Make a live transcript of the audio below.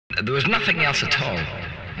There was nothing else at all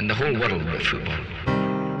in the whole world but football.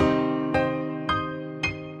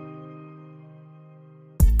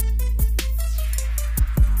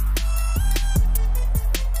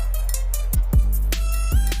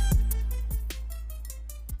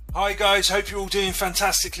 Hi guys, hope you're all doing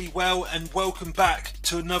fantastically well, and welcome back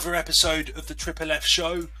to another episode of the FFF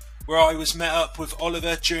Show, where I was met up with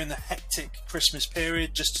Oliver during the hectic Christmas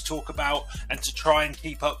period just to talk about and to try and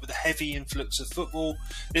keep up with the heavy influx of football.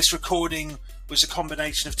 This recording was a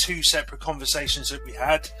combination of two separate conversations that we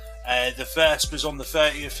had. The first was on the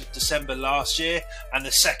 30th of December last year, and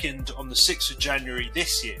the second on the 6th of January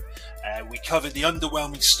this year. We covered the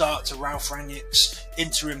underwhelming start to Ralph Rangnick's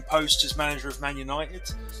interim post as manager of Man United,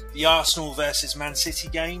 the Arsenal versus Man City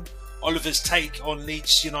game, Oliver's take on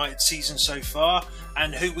Leeds United's season so far,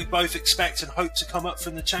 and who we both expect and hope to come up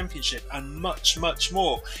from the Championship, and much, much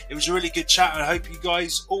more. It was a really good chat, and I hope you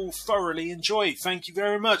guys all thoroughly enjoy. Thank you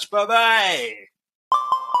very much. Bye-bye.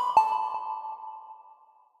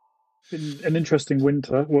 Been an interesting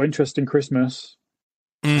winter, well, interesting Christmas.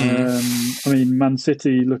 I mean, Man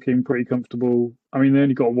City looking pretty comfortable. I mean, they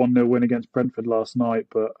only got a 1-0 win against Brentford last night,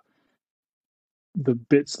 but the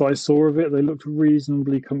bits that I saw of it, they looked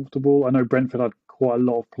reasonably comfortable. I know Brentford had quite a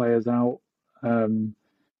lot of players out, and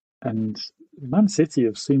Man City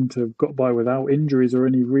have seemed to have got by without injuries or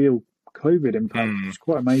any real COVID impact. It's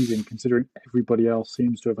quite amazing considering everybody else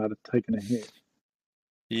seems to have taken a hit.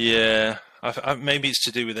 Yeah, maybe it's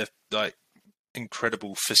to do with their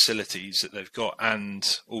incredible facilities that they've got,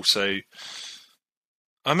 and also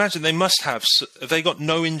I imagine they must have they got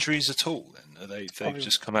no injuries at all then? They've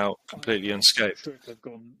just come out completely unscathed? I'm sure if they've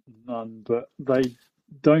got none, but they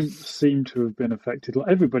don't seem to have been affected. Like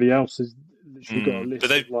everybody else has literally got a list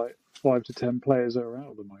of like 5 to 10 players that are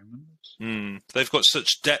out at the moment. They've got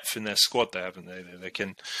such depth in their squad there, haven't they? They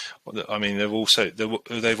can. I mean,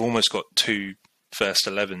 they've almost got two first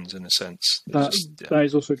 11s in a sense. That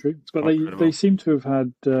is also true, but they seem to have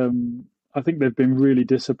had. I think they've been really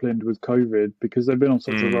disciplined with COVID because they've been on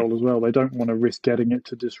such a roll as well. They don't want to risk getting it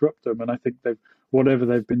to disrupt them, and I think whatever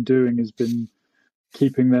they've been doing has been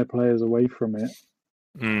keeping their players away from it,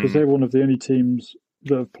 because they're one of the only teams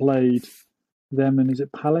that have played them. And is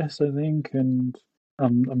it Palace, I think? And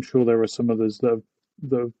I'm sure there are some others that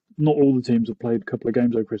have. Not all the teams have played a couple of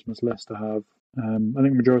games over Christmas. Leicester have. I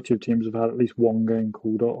think majority of teams have had at least one game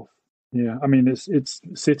called off. Yeah, I mean it's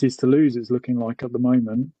City's to lose. It's looking like at the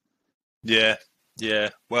moment. Yeah.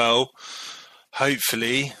 Well,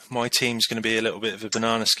 hopefully my team's going to be a little bit of a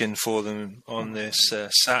banana skin for them on this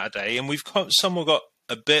Saturday, and we've somewhat got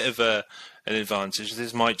a bit of an advantage.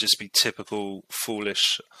 This might just be typical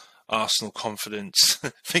foolish Arsenal confidence,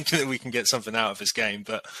 thinking that we can get something out of this game.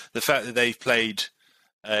 But the fact that they've played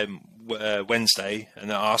Wednesday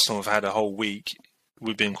and that Arsenal have had a whole week,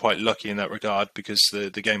 we've been quite lucky in that regard because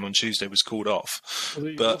the game on Tuesday was called off.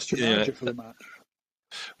 Well, but for the match.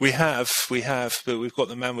 We have, but we've got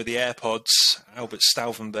the man with the AirPods, Albert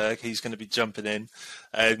Stauffenberg. He's going to be jumping in,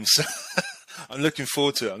 so I'm looking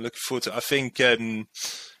forward to it. I think, I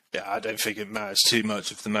don't think it matters too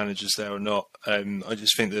much if the manager's there or not. I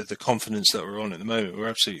just think that the confidence that we're on at the moment, we're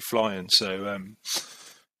absolutely flying. So,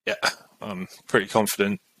 I'm pretty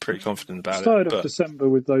confident about it. Started off December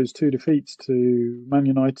with those 2 defeats to Man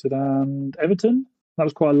United and Everton. That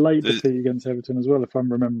was quite a late defeat against Everton as well, if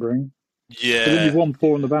I'm remembering. Yeah. But then you've won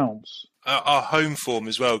 4 on the bounce. Our home form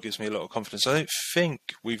as well gives me a lot of confidence. I don't think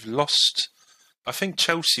we've lost. I think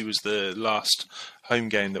Chelsea was the last home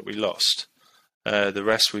game that we lost. The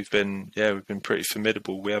rest we've been pretty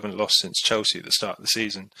formidable. We haven't lost since Chelsea at the start of the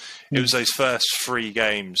season. It was those first 3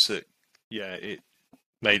 games that, it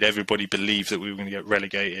made everybody believe that we were going to get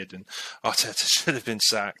relegated and Arteta should have been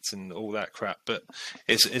sacked and all that crap. But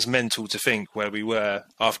it's mental to think where we were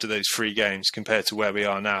after those 3 games compared to where we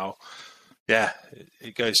are now. Yeah,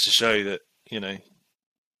 it goes to show that,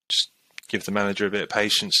 just give the manager a bit of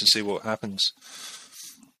patience and see what happens.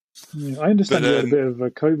 Yeah, I understand you had a bit of a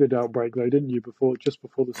COVID outbreak though, didn't you, just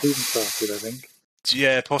before the season started, I think?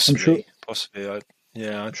 Yeah, possibly.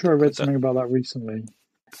 I'm sure I read something about that recently.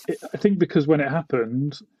 I think because when it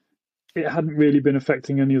happened, it hadn't really been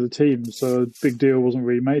affecting any of the teams, so a big deal wasn't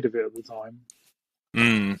really made of it at the time.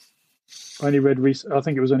 I only read I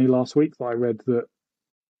think it was only last week that I read that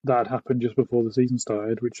had happened just before the season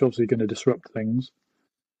started, which is obviously going to disrupt things.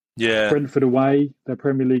 Yeah. Brentford away, their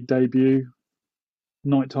Premier League debut,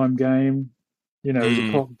 nighttime game. It was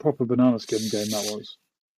a proper banana skin game, that was.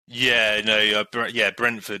 Yeah, no,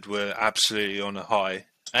 Brentford were absolutely on a high.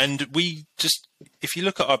 And we just, if you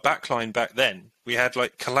look at our backline back then, we had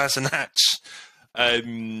like Kolasinac,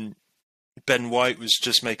 Ben White was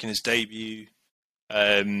just making his debut.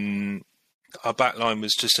 Our back line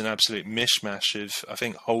was just an absolute mishmash of, I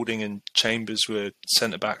think Holding and Chambers were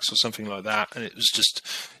centre backs or something like that, and it was just,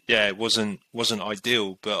 it wasn't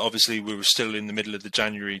ideal. But obviously we were still in the middle of the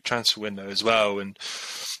January transfer window as well, and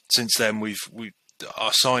since then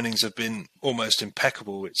our signings have been almost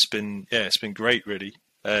impeccable. It's been great, really.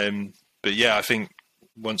 But yeah, I think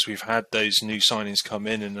once we've had those new signings come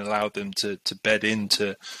in and allowed them to bed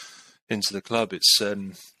into the club, it's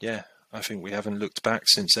I think we haven't looked back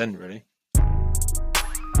since then, really.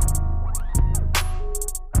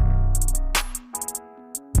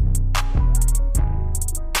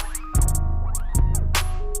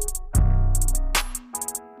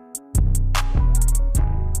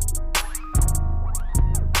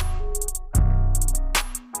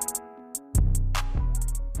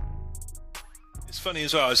 Funny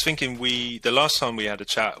as well. I was thinking the last time we had a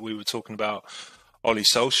chat, we were talking about Ollie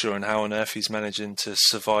Solskjaer and how on earth he's managing to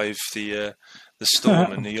survive the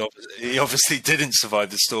storm, and he obviously didn't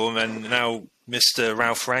survive the storm. And now Mr.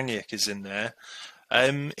 Ralph Rangnick is in there.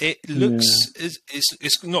 It looks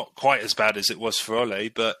it's not quite as bad as it was for Ole,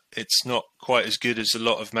 but it's not quite as good as a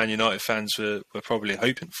lot of Man United fans were probably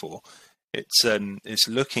hoping for. It's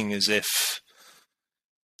looking as if.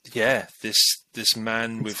 Yeah, this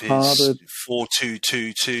man with his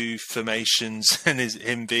 4-2-2-2 formations and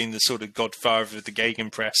him being the sort of godfather of the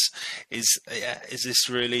gegenpress is this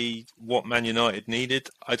really what Man United needed?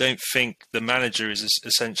 I don't think the manager is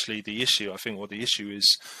essentially the issue. I think what the issue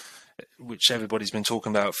is, which everybody's been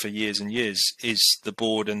talking about for years and years, is the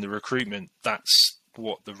board and the recruitment. That's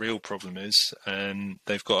what the real problem is, and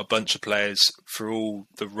they've got a bunch of players for all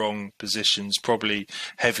the wrong positions, probably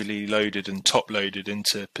heavily loaded and top loaded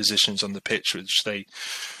into positions on the pitch which they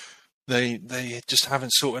just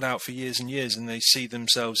haven't sorted out for years and years, and they see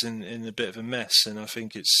themselves in a bit of a mess. And I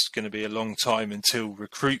think it's going to be a long time until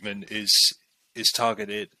recruitment is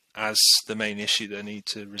targeted as the main issue they need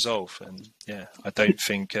to resolve. And I don't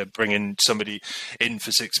think bringing somebody in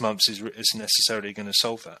for 6 months is necessarily going to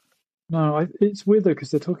solve that. No, it's weird though, because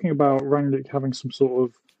they're talking about Rangnick having some sort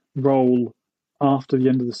of role after the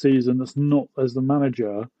end of the season that's not as the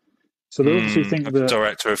manager. So they obviously think like that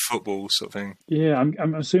director of football sort of thing. Yeah,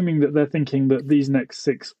 I'm assuming that they're thinking that these next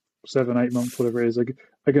 6, 7, 8 months, whatever it is, are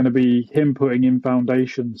going to be him putting in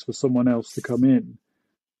foundations for someone else to come in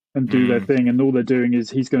and do their thing. And all they're doing is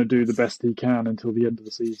he's going to do the best he can until the end of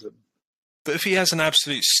the season. But if he has an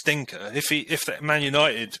absolute stinker, if Man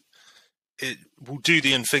United it will do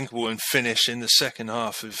the unthinkable and finish in the second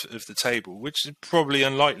half of the table, which is probably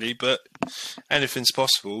unlikely, but anything's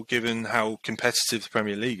possible given how competitive the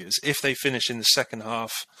Premier League is. If they finish in the second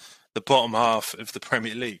half, the bottom half of the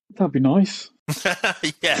Premier League. That'd be nice.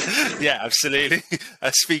 yeah, absolutely.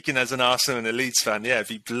 Speaking as an Arsenal and a Leeds fan, it'd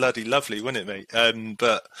be bloody lovely, wouldn't it, mate?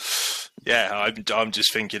 But yeah, I'm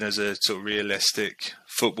just thinking as a sort of realistic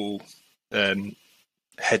football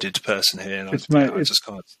headed person here, and I just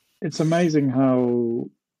can't. It's amazing how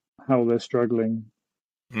they're struggling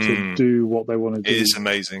to do what they want to do. It is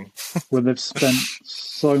amazing. When they've spent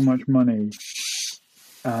so much money,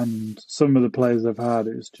 and some of the players they've had,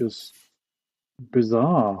 it's just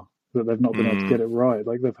bizarre that they've not been able to get it right.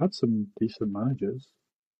 Like, they've had some decent managers.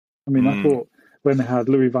 I mean, I thought when they had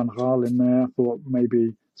Louis van Gaal in there,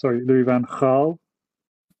 Louis van Gaal.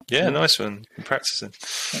 Yeah, nice one. I'm practicing.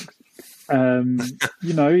 Thanks.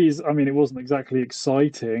 It wasn't exactly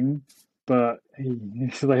exciting, but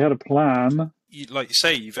they had a plan. Like you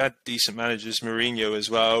say, you've had decent managers, Mourinho as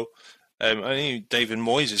well. I think David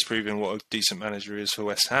Moyes has proven what a decent manager is for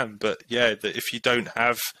West Ham. But yeah, that if you don't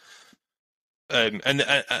have, and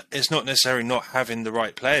it's not necessarily not having the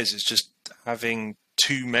right players, it's just having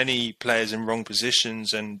too many players in wrong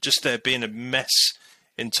positions, and just there being a mess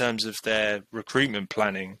in terms of their recruitment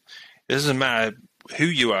planning. It doesn't matter who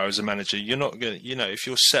you are as a manager, you're not going to, if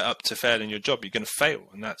you're set up to fail in your job, you're going to fail.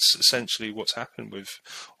 And that's essentially what's happened with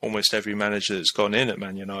almost every manager that's gone in at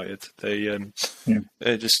Man United. They're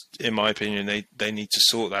just, in my opinion, they need to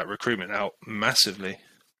sort that recruitment out massively.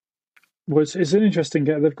 Well, it's an interesting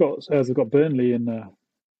game. They've got Burnley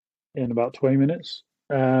in about 20 minutes.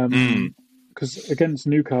 Because against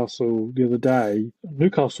Newcastle the other day,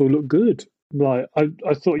 Newcastle looked good. Like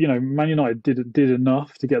I thought, Man United did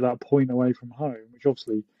enough to get that point away from home, which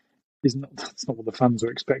obviously that's not what the fans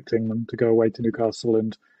are expecting them to go away to Newcastle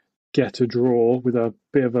and get a draw with a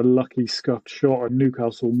bit of a lucky scuffed shot, and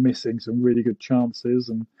Newcastle missing some really good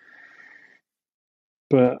chances.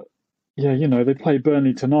 But they play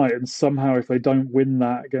Burnley tonight, and somehow if they don't win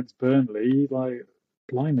that against Burnley, like,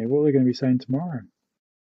 blimey, what are they going to be saying tomorrow?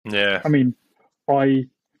 Yeah, I mean,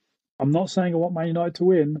 I'm not saying I want Man United to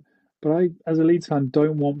win. But I, as a Leeds fan,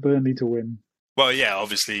 don't want Burnley to win. Well, yeah,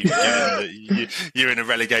 obviously, given that you're in a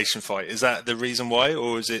relegation fight, is that the reason why,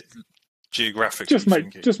 or is it geographically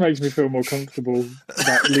just makes me feel more comfortable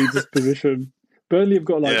about Leeds' position. Burnley have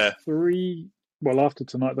got three. Well, after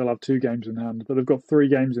tonight they'll have 2 games in hand, but they've got 3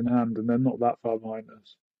 games in hand, and they're not that far behind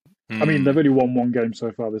us. I mean, they've only won 1 game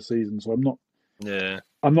so far this season, so I'm not. Yeah.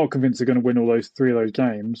 I'm not convinced they're going to win all 3 of those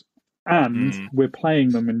games, and we're playing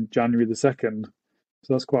them in January the 2nd.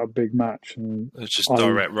 So that's quite a big match. And it's just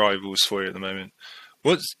direct rivals for you at the moment.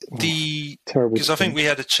 What's the terrible? Because I think we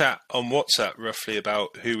had a chat on WhatsApp roughly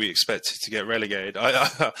about who we expected to get relegated.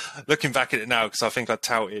 I looking back at it now, because I think I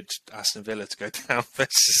touted Aston Villa to go down.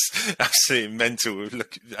 That's just absolutely mental.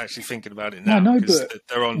 Actually thinking about it now, no, but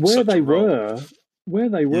they're on where such they a roll. Where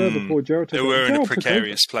they were before Gerrard. They were in a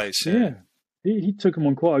precarious place. Yeah, he took them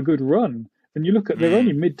on quite a good run. And you look at they're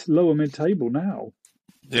only lower mid table now.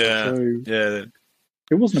 Yeah, so,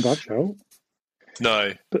 it wasn't a bad shout.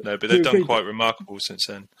 No, but they've done quite remarkable since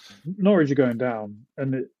then. Norwich are going down,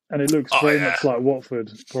 and it looks very much like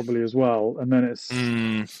Watford probably as well. And then it's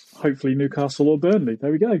hopefully Newcastle or Burnley.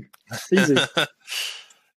 There we go. Easy.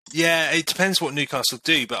 Yeah, it depends what Newcastle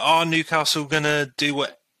do. But are Newcastle going to do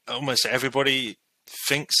what almost everybody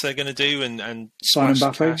thinks they're going to do and smash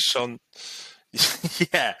cash on?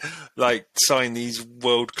 Yeah, like sign these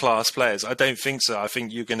world-class players. I don't think so. I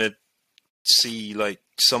think you're going to see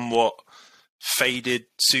somewhat faded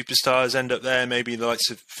superstars end up there, maybe the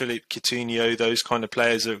likes of Philippe Coutinho, those kind of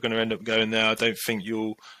players that are going to end up going there. I think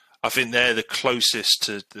they're the closest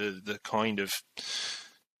to the kind of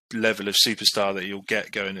level of superstar that you'll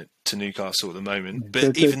get going to Newcastle at the moment.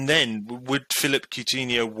 But even then, would Philippe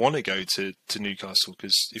Coutinho want to go to Newcastle?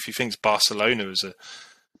 Because if he thinks Barcelona is a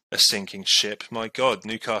sinking ship, my God,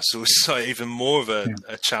 Newcastle is even more of a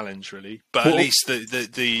challenge, really. But at least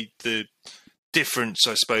the difference,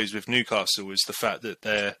 I suppose, with Newcastle is the fact that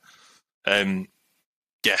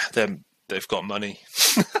they've got money.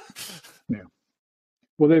 Yeah.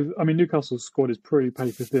 Well, Newcastle's squad is pretty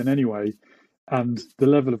paper thin anyway, and the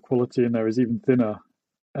level of quality in there is even thinner.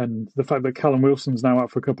 And the fact that Callum Wilson's now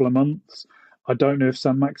out for a couple of months, I don't know if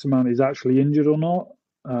Sam Maximan is actually injured or not,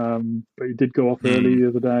 but he did go off early the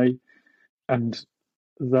other day. And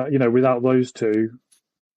that, without those two,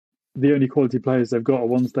 the only quality players they've got are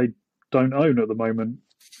ones they don't own at the moment,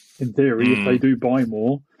 in theory, if they do buy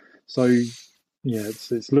more. So, yeah,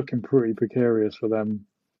 it's looking pretty precarious for them.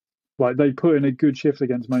 Like, they put in a good shift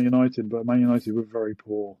against Man United, but Man United were very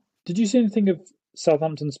poor. Did you see anything of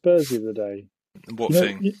Southampton Spurs the other day? What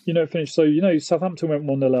thing? It finished. So, Southampton went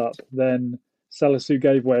 1-0 up, then Salisu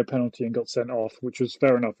gave away a penalty and got sent off, which was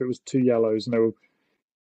fair enough. It was 2 yellows, and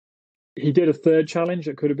he did a third challenge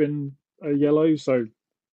that could have been a yellow, so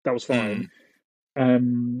that was fine.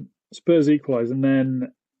 Spurs equalised, and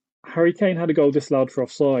then Harry Kane had a goal disallowed for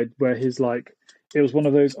offside, where it was one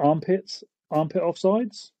of those armpit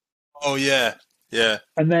offsides. Oh yeah.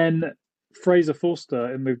 And then Fraser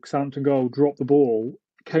Forster in the Southampton goal dropped the ball,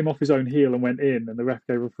 came off his own heel and went in, and the ref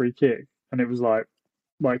gave a free kick, and it was like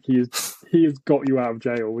he has got you out of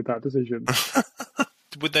jail with that decision.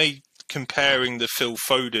 Were they comparing the Phil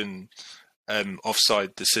Foden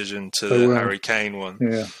offside decision to the Harry Kane one?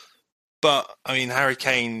 Yeah. But Harry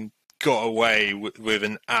Kane got away with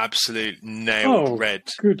an absolute nailed red.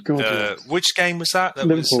 Good God! Which game was that? That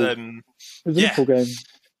Liverpool. was it was a Liverpool game.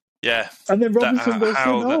 Yeah. And then Robinson got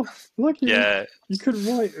sent off. You couldn't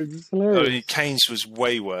write. It was hilarious. Kane's was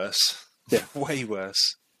way worse. Yeah. Way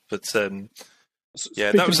worse. But that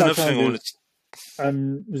was another thing I wanted to...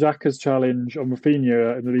 Xhaka's challenge on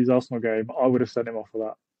Rafinha in the Leeds Arsenal game, I would have sent him off for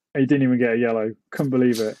that. He didn't even get a yellow. Couldn't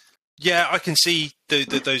believe it. Yeah, I can see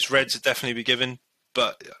those reds would definitely be given.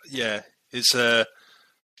 But yeah, it's a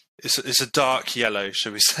dark yellow,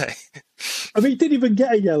 shall we say? He didn't even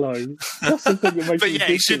get a yellow. That's the thing that makes but it yeah,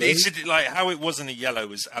 ridiculous. it should how it wasn't a yellow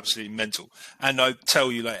was absolutely mental. And I tell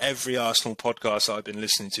you, every Arsenal podcast I've been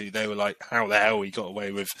listening to, they were like, "How the hell he got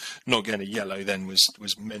away with not getting a yellow?" Then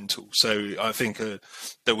was mental. So I think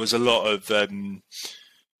there was a lot of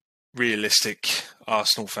realistic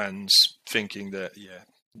Arsenal fans thinking that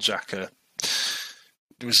Xhaka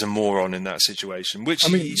was a moron in that situation, which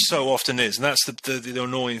he so often is, and that's the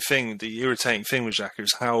annoying thing, the irritating thing with Xhaka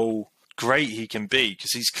is how great he can be,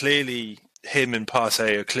 because him and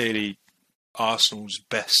Partey are clearly Arsenal's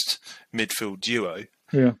best midfield duo.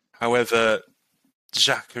 Yeah. However,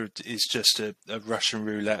 Xhaka is just a Russian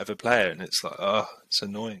roulette of a player, and it's it's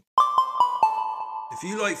annoying. If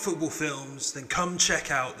you like football films, then come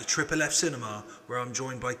check out the Triple F Cinema, where I'm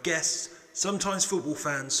joined by guests, sometimes football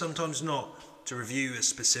fans, sometimes not, to review a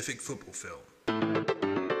specific football film.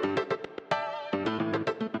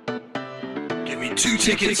 Give me 2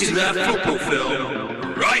 tickets to that football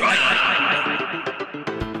film right now.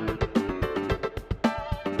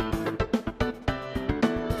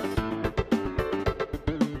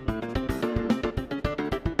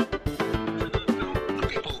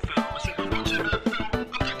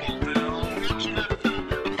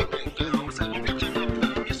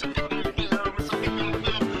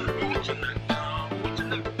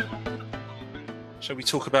 Shall we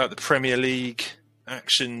talk about the Premier League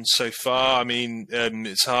action so far? I mean,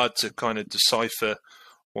 it's hard to kind of decipher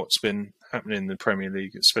what's been happening in the Premier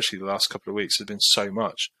League, especially the last couple of weeks. There's been so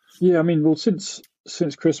much. Yeah, I mean, well, since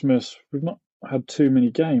Christmas, we've not had too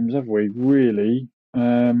many games, have we? Really?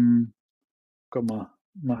 Got my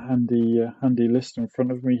handy list in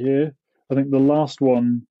front of me here. I think the last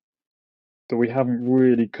one that we haven't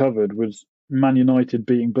really covered was Man United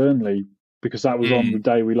beating Burnley, because that was on the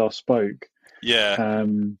day we last spoke. Yeah.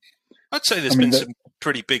 I'd say there's been some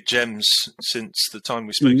pretty big gems since the time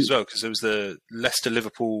we spoke as well, because there was the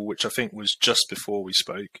Leicester-Liverpool, which I think was just before we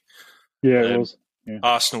spoke. Yeah, it was. Yeah.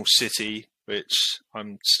 Arsenal-City, which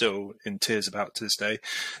I'm still in tears about to this day.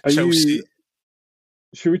 Chelsea.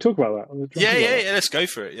 Should we talk about that? Yeah, let's go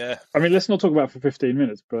for it, yeah. I mean, let's not talk about it for 15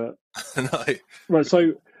 minutes, but... No. Right,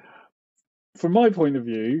 so from my point of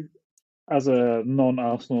view, as a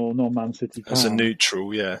non-Arsenal, non-Man City fan... As a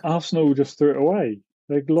neutral, yeah. Arsenal just threw it away.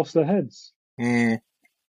 They lost their heads.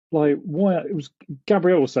 Like, why? It was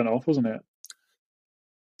Gabriel was sent off, wasn't it?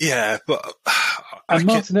 Yeah, but... And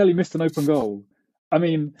Martinelli missed an open goal. I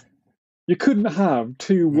mean, you couldn't have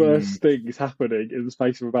two worse things happening in the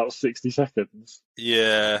space of about 60 seconds.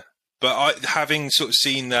 Yeah, but having sort of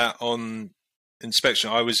seen that on inspection,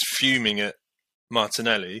 I was fuming at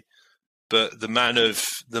Martinelli, but the man of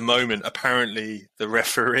the moment, apparently the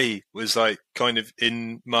referee was like kind of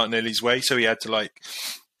in Martinelli's way, so he had to like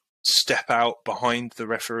step out behind the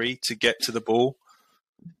referee to get to the ball.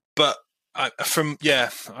 But I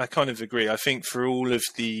kind of agree. I think for all of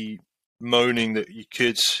the moaning that you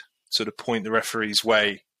could sort of point the referee's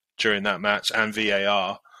way during that match and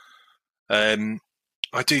VAR,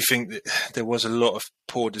 I do think that there was a lot of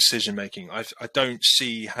poor decision making. I don't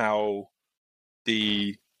see how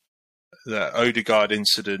the Odegaard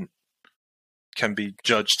incident can be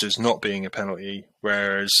judged as not being a penalty,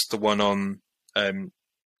 whereas the one on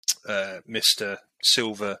Mr.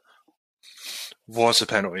 Silva was a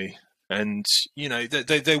penalty. And, you know,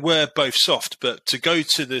 they were both soft, but to go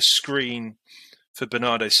to the screen for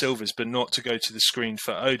Bernardo Silva's, but not to go to the screen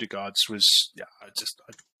for Odegaard's was, I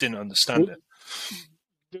didn't understand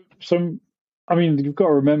it. So, I mean, you've got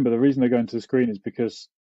to remember the reason they're going to the screen is because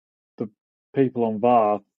the people on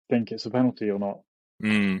VAR think it's a penalty or not.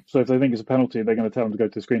 So if they think it's a penalty, they're going to tell them to go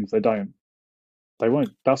to the screen. If they don't, they won't.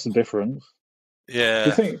 That's the difference.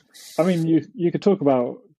 Yeah. You could talk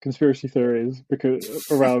about conspiracy theories because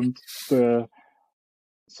around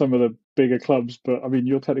some of the bigger clubs, but I mean,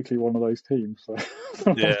 you're technically one of those teams. So.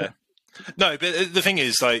 Yeah. No, but the thing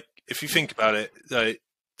is, like, if you think about it, like,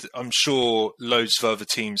 I'm sure loads of other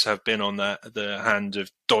teams have been on the hand of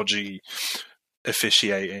dodgy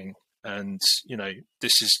officiating, and you know,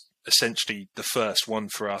 this is essentially the first one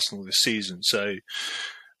for Arsenal this season. So,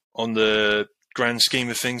 on the grand scheme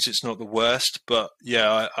of things, it's not the worst. But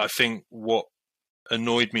yeah, I think what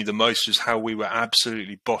annoyed me the most was how we were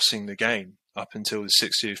absolutely bossing the game up until the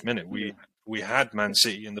 60th minute. We had Man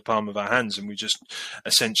City in the palm of our hands, and we just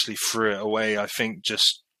essentially threw it away. I think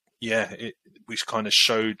we kind of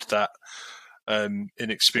showed that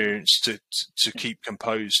inexperience to keep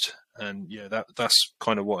composed, and that's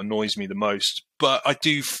kind of what annoys me the most. But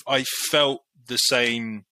I felt the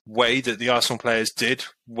same way that the Arsenal players did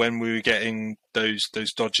when we were getting those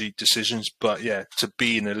dodgy decisions. But yeah, to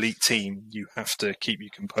be an elite team, you have to keep your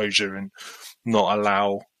composure and not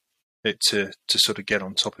allow it to sort of get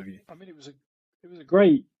on top of you. I mean, it was a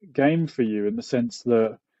great game for you in the sense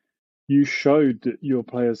that you showed that your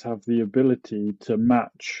players have the ability to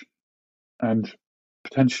match and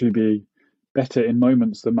potentially be better in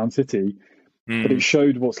moments than Man City. But it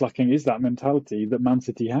showed what's lacking is that mentality that Man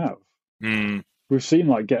City have. We've seen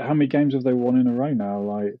how many games have they won in a row now?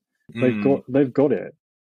 Like they've got it.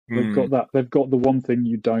 They've got that. They've got the one thing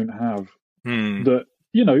you don't have. That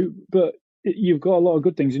but you've got a lot of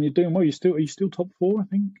good things, and you're doing well. Are you still top four? I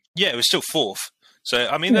think. Yeah, it was still fourth. So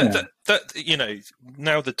I mean, that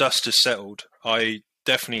now the dust has settled. I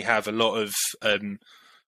definitely have a lot of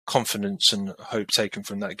confidence and hope taken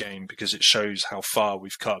from that game, because it shows how far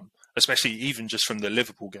we've come. Especially even just from the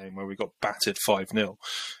Liverpool game where we got battered 5-0,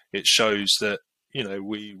 it shows that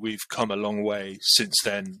we've come a long way since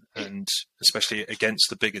then, and especially against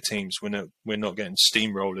the bigger teams, we're not getting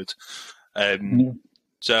steamrolled.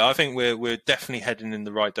 So I think we're definitely heading in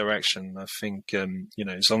the right direction. I think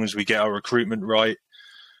as long as we get our recruitment right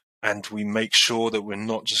and we make sure that we're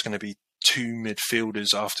not just going to be two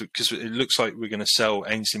midfielders after, because it looks like we're going to sell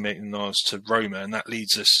Ainsley Maitland-Niles to Roma, and that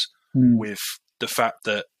leaves us with the fact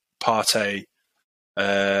that Partey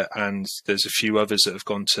and there's a few others that have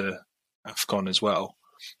gone to AFCON as well.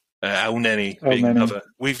 El Neni being another.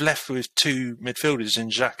 We've left with two midfielders in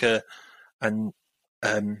Xhaka and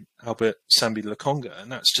Albert Sambi Lokonga,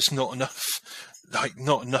 and that's just not enough. Like,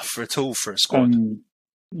 not enough at all for a squad.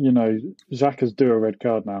 Xhaka's due a red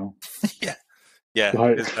card now. Yeah,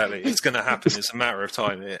 exactly. It's going to happen. It's a matter of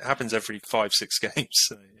time. It happens every 5-6 games.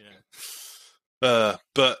 So, yeah.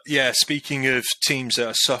 But yeah, speaking of teams that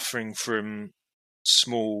are suffering from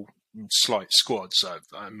small, slight squads,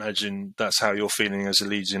 I imagine that's how you're feeling as a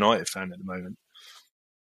Leeds United fan at the moment.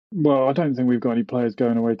 Well, I don't think we've got any players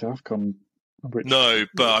going away to AFCON. No,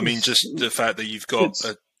 but I mean, just the fact that you've got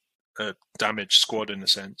a damaged squad in a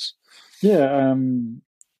sense. Yeah,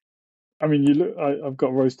 I mean, you look. I've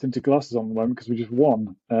got rose-tinted glasses on at the moment because we just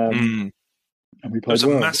won, and we played. It was a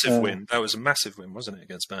massive win. That was a massive win, wasn't it,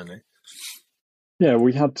 against Burnley? Yeah,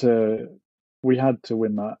 we had to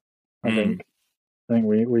win that. I think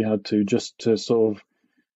we had to, just to sort of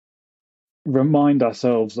remind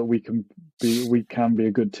ourselves that we can be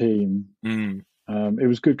a good team. It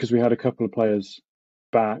was good because we had a couple of players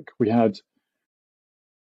back. We had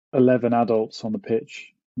 11 adults on the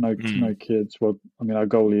pitch. No kids. Well, I mean, our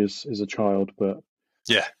goalie is a child, but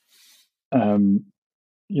yeah,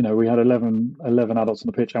 we had 11 adults on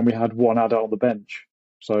the pitch, and we had one adult on the bench.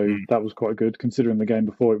 So that was quite good, considering the game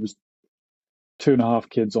before it was 2.5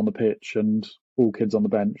 kids on the pitch and all kids on the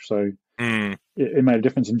bench. So it made a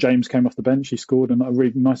difference. And James came off the bench. He scored a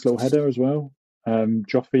really nice little header as well.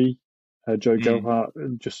 Joffy, Joe Gelhardt,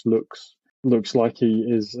 just looks like he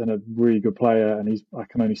is a really good player, and I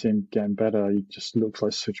can only see him getting better. He just looks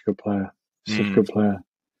like such a good player.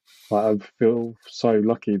 Like, I feel so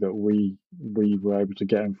lucky that we were able to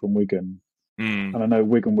get him from Wigan. And I know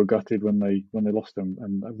Wigan were gutted when they lost him,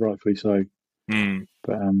 and rightfully so.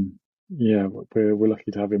 But yeah, we're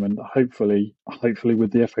lucky to have him, and hopefully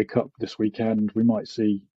with the FA Cup this weekend, we might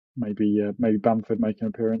see maybe Bamford make an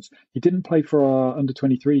appearance. He didn't play for our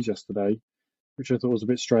under-23s yesterday, which I thought was a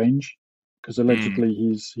bit strange, because allegedly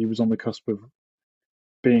he was on the cusp of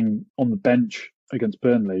being on the bench against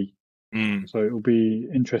Burnley. So it will be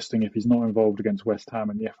interesting if he's not involved against West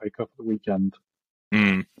Ham in the FA Cup at the weekend.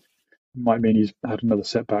 It might mean he's had another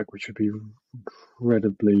setback, which would be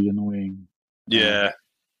incredibly annoying. Yeah.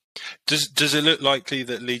 Does it look likely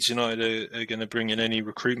that Leeds United are going to bring in any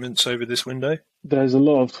recruitments over this window? There's a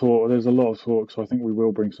lot of talk. So I think we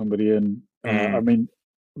will bring somebody in. I mean,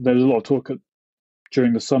 there's a lot of talk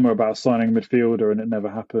during the summer about signing a midfielder, and it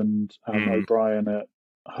never happened. O'Brien at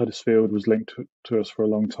Huddersfield was linked to us for a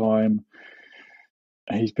long time.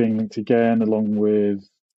 He's being linked again, along with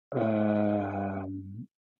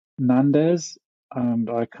Nandez, and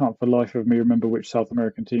I can't for the life of me remember which South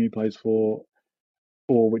American team he plays for,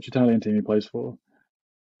 or which Italian team he plays for.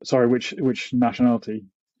 Sorry, which nationality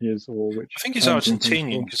he is, or which. I think he's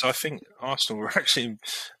Argentinian, because I think Arsenal were actually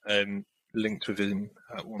linked with him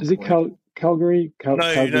at one point. Is it Calgary? No,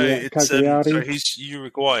 it's so he's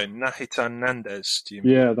Uruguayan. Nahitan Nandez.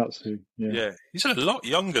 Yeah, that's who. Yeah, he's a lot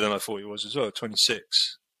younger than I thought he was as well.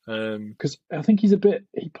 26. Because I think he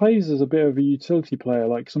plays as a bit of a utility player.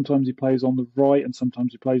 Like, sometimes he plays on the right, and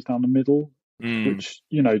sometimes he plays down the middle, which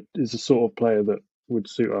is the sort of player that would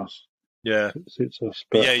suit us. Yeah, it suits us.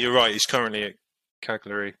 But yeah, you're right. He's currently at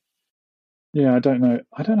Cagliari. Yeah, I don't know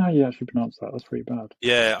how you actually pronounce that. That's pretty bad.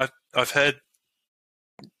 Yeah, I've heard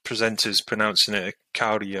presenters pronouncing it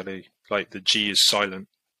Cagliari, like the G is silent.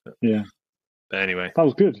 But anyway, that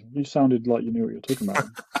was good. You sounded like you knew what you were talking about.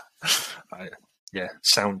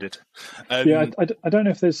 Sounded. I don't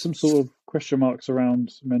know if there's some sort of question marks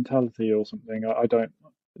around mentality or something. I don't.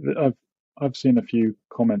 I've seen a few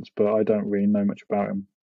comments, but I don't really know much about him.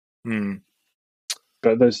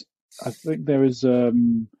 But I think there is.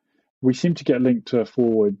 We seem to get linked to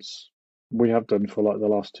forwards. We have done for like the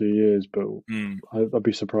last 2 years, but I'd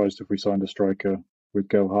be surprised if we signed a striker with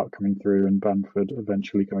Gelhardt coming through and Bamford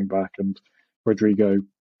eventually coming back and Rodrigo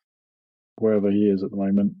wherever he is at the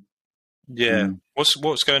moment. Yeah.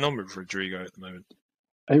 What's going on with Rodrigo at the moment?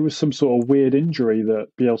 It was some sort of weird injury that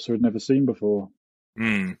Bielsa had never seen before,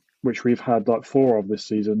 which we've had like 4 of this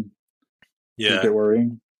season. Yeah. It's a bit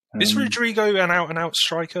worrying. Is Rodrigo an out-and-out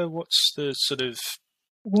striker? What's the sort of...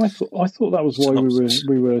 Well, I thought that was why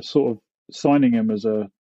we were sort of signing him as a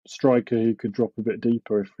striker who could drop a bit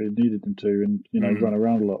deeper if we needed him to, and run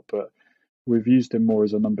around a lot. But we've used him more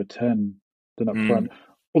as a number 10 than up front.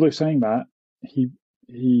 although saying that,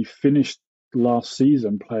 he finished last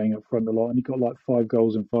season playing up front a lot, and he got like 5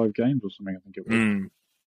 goals in 5 games or something, I think it was.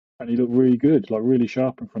 And he looked really good, like really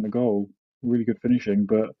sharp in front of goal, really good finishing.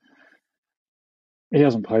 But he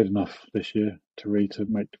hasn't played enough this year to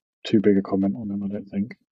make too big a comment on him, I don't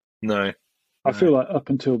think. No. I feel like up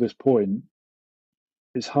until this point,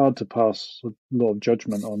 it's hard to pass a lot of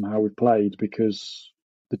judgment on how we've played, because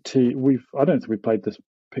the team I don't think we've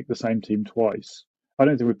picked the same team twice. I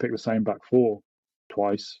don't think we've picked the same back four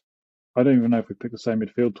twice. I don't even know if we've picked the same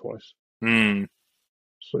midfield twice.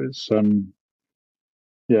 So it's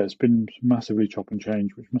it's been massively chop and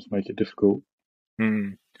change, which must make it difficult.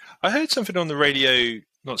 I heard something on the radio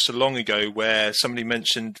not so long ago where somebody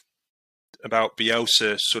mentioned about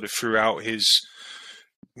Bielsa sort of throughout his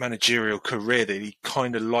managerial career that he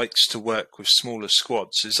kind of likes to work with smaller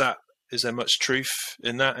squads. Is there much truth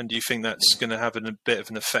in that? And do you think that's going to have a bit of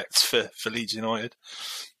an effect for Leeds United?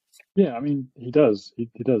 Yeah, I mean, he does. He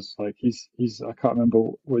does. Like he's. I can't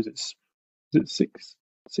remember. Was it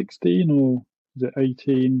 16 or is it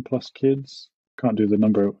 18 plus kids? Can't do the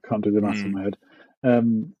number. Can't do the math in my head.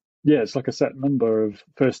 It's like a set number of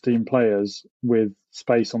first team players with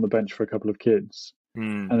space on the bench for a couple of kids.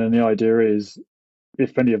 And then the idea is,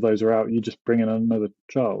 if any of those are out, you just bring in another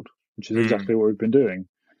child, which is exactly what we've been doing.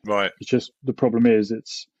 Right. It's just the problem is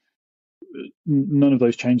none of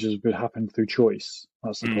those changes have happened through choice.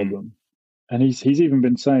 That's the problem. And he's even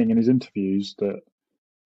been saying in his interviews that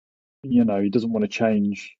he doesn't want to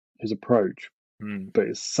change his approach. But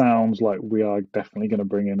it sounds like we are definitely going to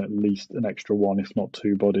bring in at least an extra 1, if not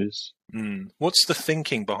 2 bodies. What's the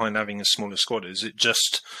thinking behind having a smaller squad? Is it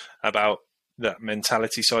just about that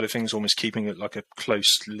mentality side of things, almost keeping it like a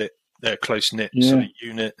close-knit sort of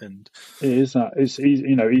unit? And it is that. It's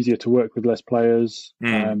easier to work with less players.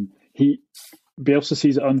 Bielsa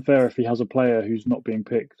sees it unfair if he has a player who's not being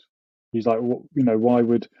picked. He's like, why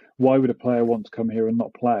would a player want to come here and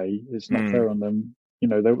not play? It's not fair on them.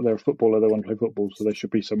 They're a footballer, they want to play football, so they should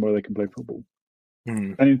be somewhere they can play football.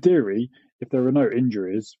 And in theory, if there are no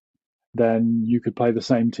injuries, then you could play the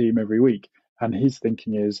same team every week. And his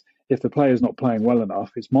thinking is, if the player's not playing well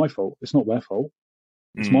enough, it's my fault. It's not their fault.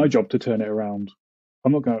 It's my job to turn it around.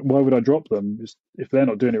 I'm not going. Why would I drop them? If they're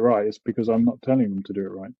not doing it right, it's because I'm not telling them to do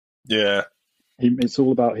it right. Yeah, it's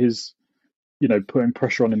all about his, putting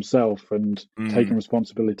pressure on himself and taking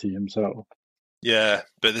responsibility himself. Yeah,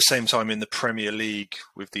 but at the same time, in the Premier League,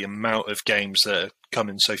 with the amount of games that are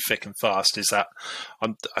coming so thick and fast,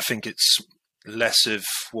 I think it's less of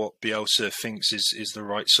what Bielsa thinks is the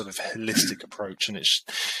right sort of holistic approach, and it's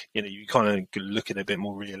you kind of look at it a bit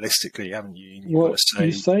more realistically, haven't you? You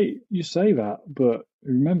say that, but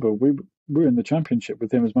remember we were in the Championship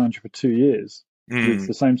with him as manager for 2 years with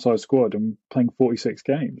the same size squad and playing 46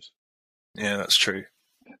 games. Yeah, that's true.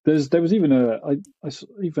 There was even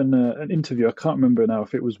an interview. I can't remember now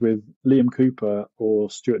if it was with Liam Cooper or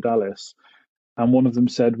Stuart Dallas, and one of them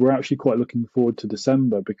said, "We're actually quite looking forward to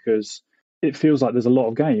December because it feels like there's a lot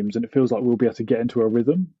of games and it feels like we'll be able to get into a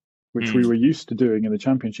rhythm, which we were used to doing in the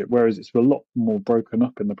Championship, whereas it's a lot more broken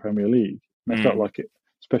up in the Premier League." And I felt like it,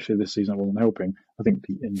 especially this season, it wasn't helping. I think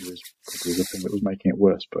the injuries was the thing that was making it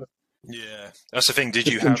worse. But yeah, that's the thing. Did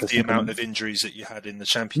you have the amount of injuries that you had in the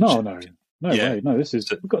Championship? No way. No,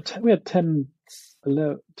 we had 10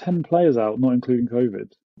 players out, not including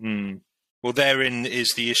COVID. Well, therein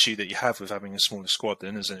is the issue that you have with having a smaller squad,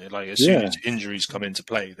 then, isn't it? Like, as soon as injuries come into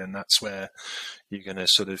play, then that's where you're going to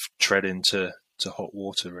sort of tread into hot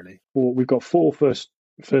water, really. Well, we've got 4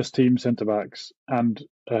 first team centre backs and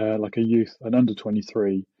like a youth, an under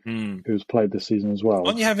 23 who's played this season as well.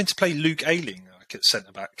 Aren't you having to play Luke Ayling at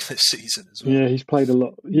centre back this season as well? Yeah, he's played a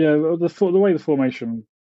lot. Yeah, the way the formation.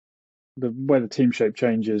 The way the team shape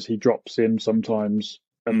changes, he drops in sometimes,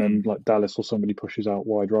 and then like Dallas or somebody pushes out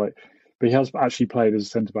wide right. But he has actually played as a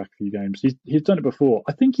centre back a few games. He's done it before.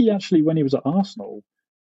 I think he actually, when he was at Arsenal,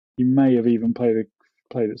 he may have even played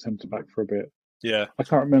at centre back for a bit. Yeah, I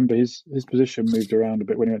can't remember. His position moved around a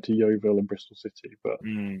bit when he went to Yeovil and Bristol City. But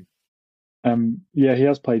he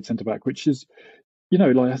has played centre back, which is,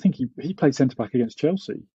 I think he played centre back against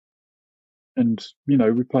Chelsea. And he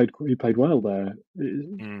played well there.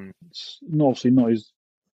 It's obviously not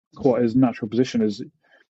quite his natural position as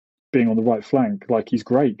being on the right flank. Like, he's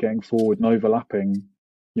great getting forward and overlapping,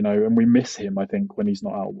 and we miss him, I think, when he's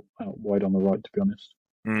not out wide on the right, to be honest.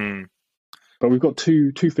 But we've got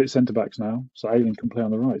two fit centre backs now, so Ayling can play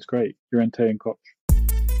on the right. It's great. Llorente and Koch.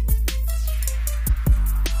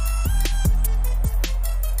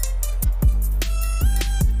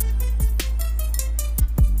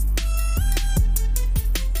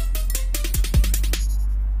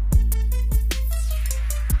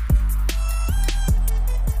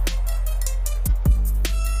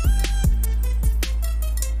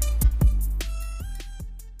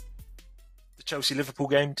 Chelsea-Liverpool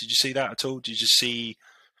game? Did you see that at all? Did you see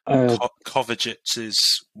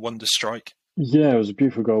Kovacic's wonder strike? Yeah, it was a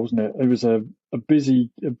beautiful goal, wasn't it? It was a busy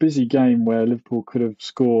game where Liverpool could have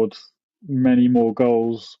scored many more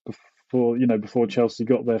goals before Chelsea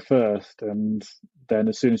got there first, and then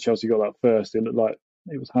as soon as Chelsea got that first, it looked like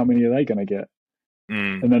it was how many are they going to get?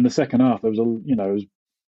 And then the second half, there was it was a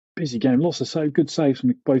busy game, lots of good saves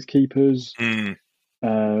from both keepers. You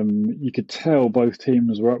could tell both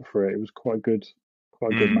teams were up for it. It was quite a good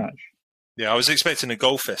match. Yeah, I was expecting a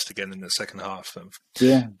goal fest again in the second half.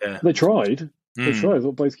 Yeah. They tried. They tried. I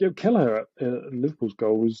thought both Kelleher at Liverpool's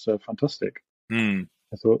goal was fantastic. I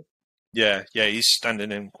thought. Yeah, he's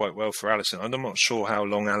standing in quite well for Alisson. I'm not sure how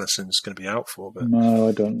long Alisson's going to be out for, but no,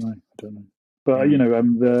 I don't know. But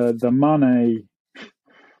the Mane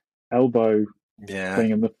elbow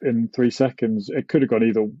thing in 3 seconds, it could have gone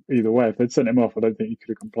either way. If they'd sent him off, I don't think you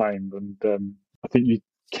could have complained. And I think you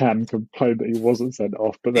can complain that he wasn't sent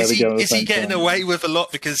off. But then again, is he getting away with a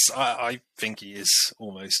lot? Because I think he is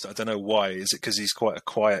almost. I don't know why. Is it because he's quite a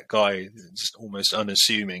quiet guy, just almost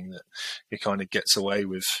unassuming, that he kind of gets away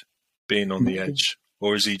with being on the edge,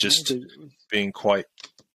 or is he just being quite?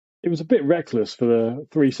 It was a bit reckless for the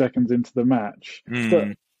 3 seconds into the match, but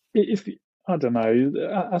if I don't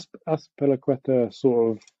know, Azpilicueta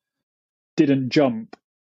sort of didn't jump,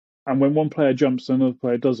 and when one player jumps and another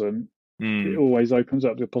player doesn't, it always opens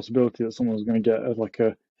up the possibility that someone's going to get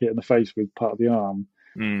a hit in the face with part of the arm.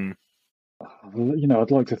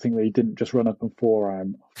 I'd like to think that he didn't just run up and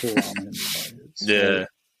forearm him. Yeah.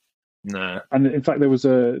 No. And in fact, there was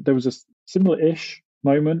a similar-ish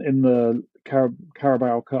moment in the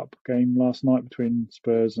Carabao Cup game last night between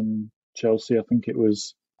Spurs and Chelsea. I think it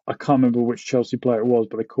was. I can't remember which Chelsea player it was,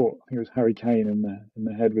 but they caught. I think it was Harry Kane in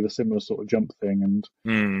the head with a similar sort of jump thing.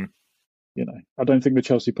 And I don't think the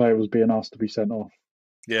Chelsea player was being asked to be sent off.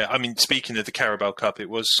 Yeah, I mean, speaking of the Carabao Cup, it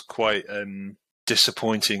was quite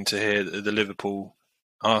disappointing to hear that the Liverpool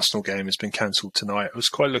Arsenal game has been cancelled tonight. I was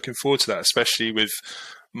quite looking forward to that, especially with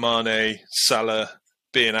Mane, Salah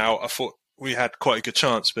being out. I thought we had quite a good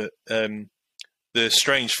chance, but the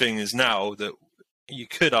strange thing is now that you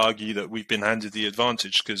could argue that we've been handed the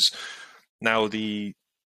advantage, because now the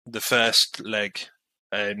first leg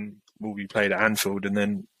will be played at Anfield, and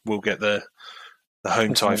then we'll get the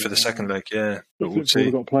home tie for the second leg. Yeah, but we'll see.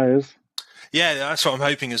 We've got players. Yeah, that's what I'm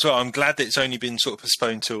hoping as well. I'm glad that it's only been sort of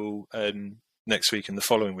postponed till next week and the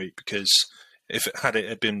following week, because if it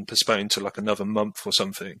had been postponed to like another month or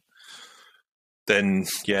something, then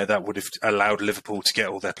that would have allowed Liverpool to get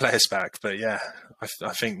all their players back. But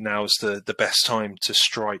I think now's the best time to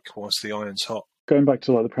strike whilst the iron's hot. Going back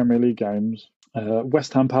to the Premier League games,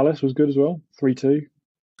 West Ham Palace was good as well, 3-2.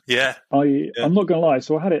 Yeah. I'm not going to lie.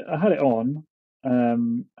 So I had it on,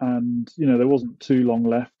 and there wasn't too long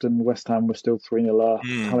left, and West Ham were still 3-0 up.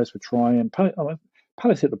 Palace were trying.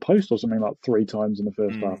 Palace hit the post or something like 3 times in the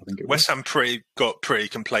first half, I think it was. West Ham got pretty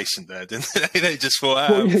complacent there, didn't they? They just thought,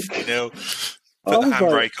 put the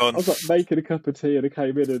handbrake on. I was making a cup of tea, and I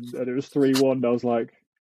came in and it was 3-1. And I was like,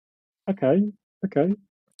 okay.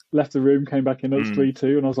 Left the room, came back in, it was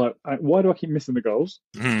 3-2, and I was like, why do I keep missing the goals?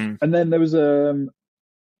 And then there was who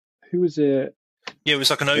was it? Yeah, it was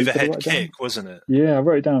like an overhead kick, wasn't it? Yeah, I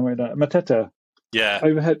wrote it down. Mateta. Yeah.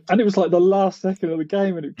 Overhead. And it was like the last second of the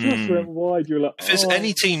game, and it just went wide. You were like, if there's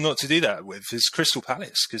any team not to do that with, it's Crystal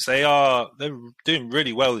Palace, because they're doing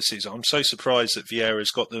really well this season. I'm so surprised that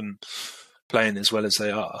Vieira's got them playing as well as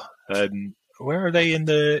they are. Where are they in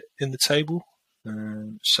the table?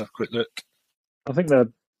 Just have a quick look. I think they're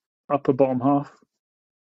upper bottom half,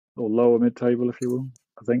 or lower mid-table, if you will.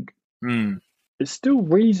 I think. It's still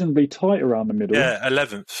reasonably tight around the middle. Yeah,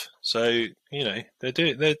 11th. So they're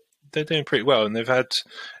doing pretty well, and they've had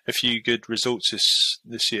a few good results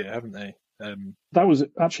this year, haven't they? That was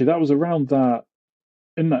around that.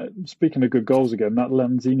 Speaking of good goals again, that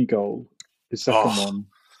Lanzini goal, his second one.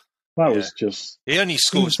 That was just. He only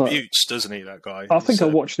scores buttes, doesn't he? That guy. I think I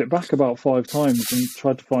watched it back about 5 times and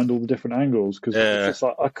tried to find all the different angles, because it's just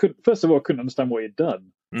like I couldn't. First of all, I couldn't understand what he'd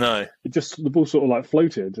done. No, the ball sort of like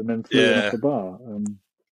floated and then flew off the bar.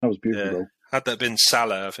 That was beautiful. Yeah. Had that been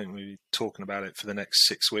Salah, I think we'd be talking about it for the next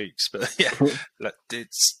 6 weeks. But But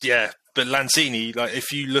Lanzini, like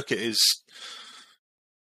if you look at his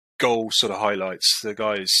goal sort of highlights, the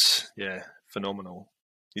guy's phenomenal.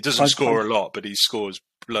 He doesn't score a lot, but he scores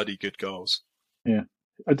bloody good goals. Yeah,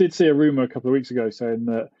 I did see a rumour a couple of weeks ago saying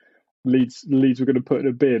that Leeds were going to put in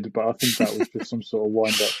a bid, but I think that was just some sort of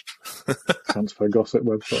wind-up transfer gossip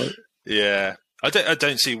website. Yeah, I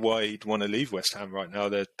don't see why he'd want to leave West Ham right now.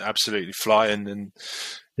 They're absolutely flying, and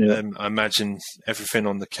I imagine everything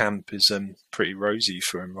on the camp is pretty rosy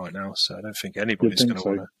for him right now. So I don't think anybody's going to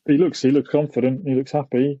want to. He looks confident. He looks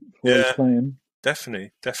happy while he's playing.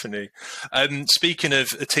 Definitely. Speaking of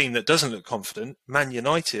a team that doesn't look confident, Man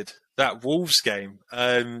United, that Wolves game,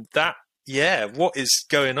 what is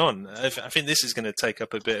going on? I think this is going to take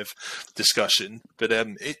up a bit of discussion, but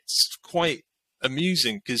it's quite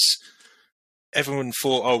amusing because everyone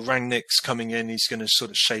thought, Rangnick's coming in, he's going to sort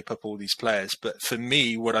of shape up all these players. But for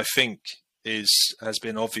me, what I think has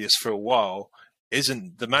been obvious for a while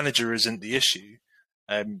isn't the manager isn't the issue.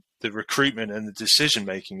 The recruitment and the decision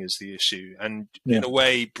making is the issue. And in a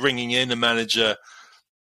way, bringing in a manager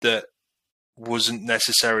that wasn't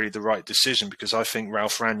necessarily the right decision, because I think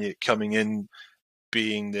Ralph Rangnick coming in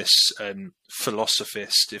being this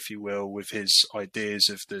philosophist, if you will, with his ideas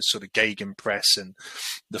of the sort of gegenpress and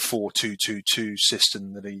the 4-2-2-2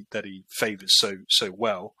 system that he favours so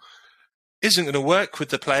well, isn't going to work with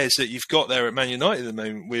the players that you've got there at Man United at the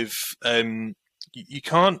moment. With you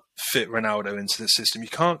can't fit Ronaldo into the system, you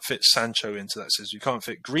can't fit Sancho into that system, you can't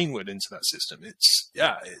fit Greenwood into that system. It's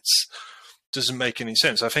doesn't make any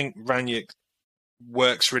sense. I think Rangnick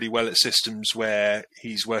works really well at systems where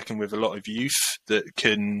he's working with a lot of youth that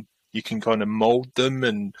you can kind of mould them,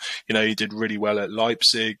 and he did really well at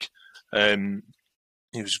Leipzig.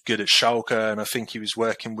 He was good at Schalke, and I think he was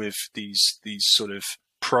working with these sort of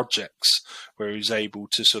projects where he was able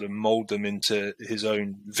to sort of mould them into his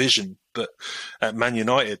own vision. But at Man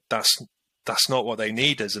United, that's not what they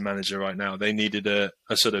need as a manager right now. They needed a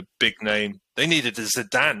sort of big name. They needed a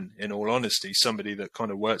Zidane, in all honesty, somebody that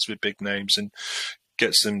kind of works with big names and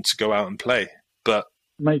gets them to go out and play. But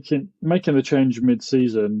making the change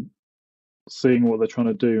mid-season, seeing what they're trying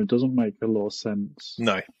to do, doesn't make a lot of sense.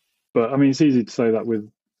 No. But I mean, it's easy to say that with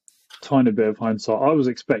a tiny bit of hindsight. I was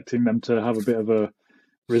expecting them to have a bit of a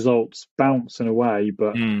results bounce in a way,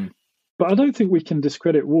 but I don't think we can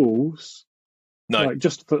discredit Wolves. No, like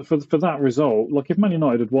just for that result. Like if Man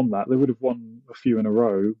United had won that, they would have won a few in a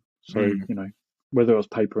row. So whether it was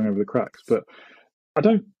papering over the cracks, but I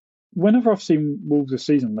don't. Whenever I've seen Wolves this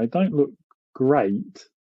season, they don't look great,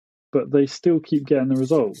 but they still keep getting the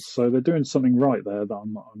results. So they're doing something right there that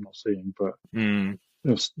I'm not seeing. But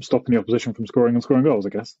stopping the opposition from scoring goals, I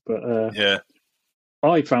guess. But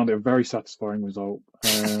I found it a very satisfying result.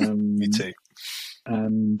 Me too.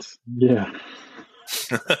 And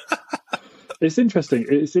it's interesting.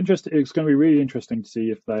 It's interesting. It's going to be really interesting to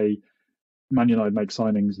see if Man United make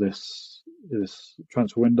signings this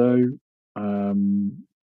transfer window, and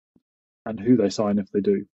who they sign if they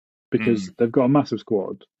do, because they've got a massive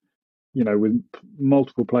squad, with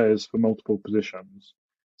multiple players for multiple positions.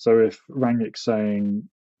 So if Rangnick's saying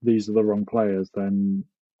these are the wrong players, then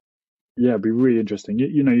it'd be really interesting.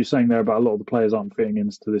 You're saying there about a lot of the players aren't fitting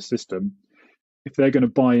into this system. If they're going to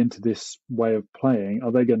buy into this way of playing,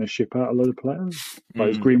 are they going to ship out a lot of players?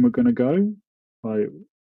 Is Greenwood going to go? I'd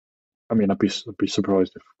be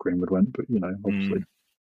surprised if Greenwood went, but obviously,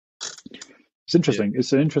 it's interesting.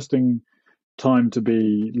 It's an interesting time to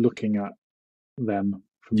be looking at them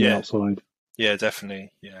from the outside. Yeah,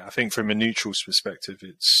 definitely. Yeah, I think from a neutral's perspective,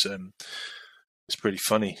 it's pretty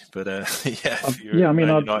funny. But I'd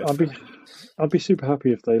be super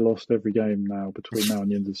happy if they lost every game now between now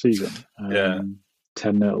and the end of the season.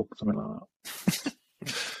 10-0, something like that.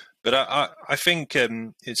 But I think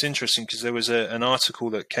it's interesting because there was an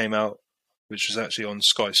article that came out, which was actually on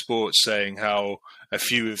Sky Sports, saying how a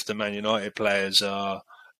few of the Man United players are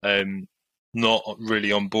not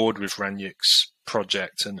really on board with Rangnick's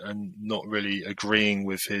project and not really agreeing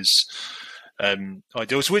with his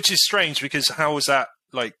ideals, which is strange because how is that,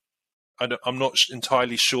 I'm not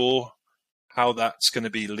entirely sure how that's going to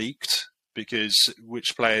be leaked, because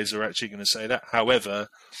which players are actually going to say that. However,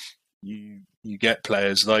 you get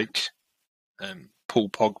players like Paul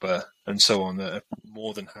Pogba and so on that are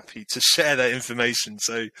more than happy to share that information.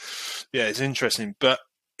 So, it's interesting. But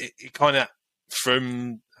it kind of,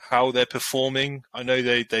 from how they're performing, I know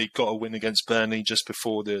they got a win against Burnley just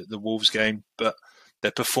before the Wolves game, but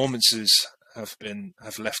their performances have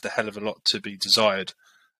left a hell of a lot to be desired.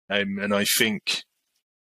 And I think,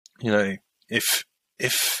 if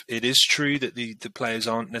it is true that the players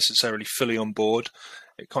aren't necessarily fully on board,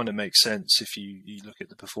 it kind of makes sense if you look at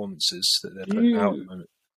the performances that they're putting out at the moment.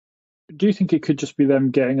 Do you think it could just be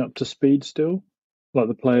them getting up to speed still? Like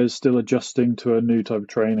the players still adjusting to a new type of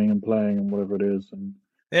training and playing and whatever it is?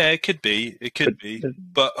 Yeah, it could be.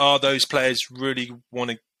 But are those players really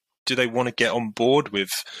do they want to get on board with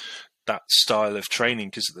that style of training,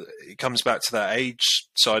 because it comes back to that age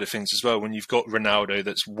side of things as well. When you've got Ronaldo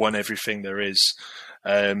that's won everything there is,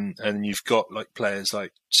 and you've got like players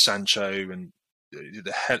like Sancho, and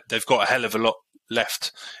they've got a hell of a lot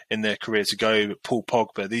left in their career to go. Paul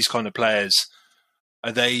Pogba, these kind of players,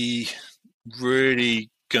 are they really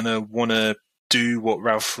going to want to do what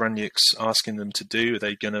Ralph Rangnick's asking them to do? Are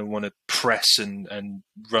they going to want to press and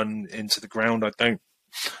run into the ground? I don't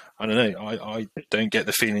know. I don't get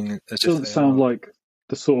the feeling as it doesn't sound like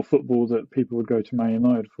the sort of football that people would go to Man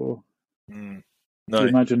United for. No. You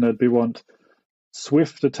imagine they'd want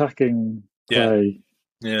swift attacking play.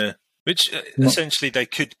 Yeah. Which essentially they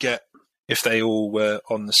could get if they all were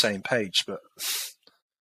on the same page. But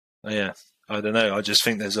yeah, I don't know. I just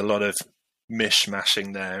think there's a lot of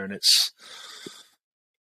mishmashing there, and it's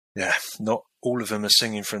not all of them are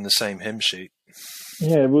singing from the same hymn sheet.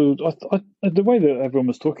 Yeah, well, the way that everyone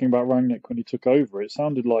was talking about Rangnick when he took over, it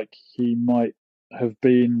sounded like he might have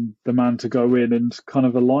been the man to go in and kind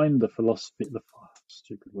of align the philosophy,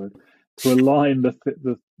 stupid word, to align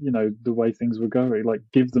the way things were going, like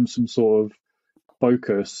give them some sort of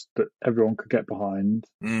focus that everyone could get behind.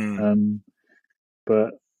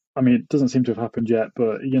 But I mean, it doesn't seem to have happened yet.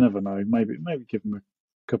 But you never know. Maybe give them a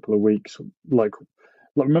couple of weeks. Like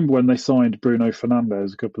remember when they signed Bruno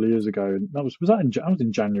Fernandes a couple of years ago? And that was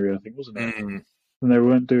in January, I think, wasn't it? And they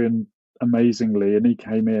weren't doing amazingly, and he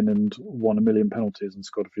came in and won 1 million penalties and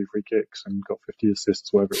scored a few free kicks and got 50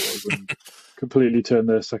 assists, whatever it was, and completely turned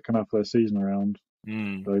their second half of their season around.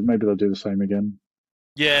 So maybe they'll do the same again.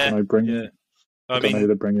 Yeah, I don't know who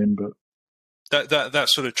they bring in, but that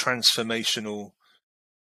sort of transformational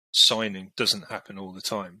signing doesn't happen all the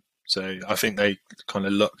time. So I think they kind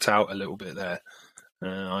of lucked out a little bit there.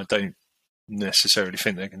 I don't necessarily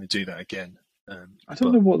think they're going to do that again. I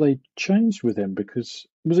don't know what they changed with him, because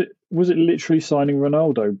was it literally signing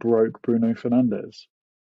Ronaldo broke Bruno Fernandes?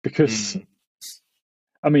 Because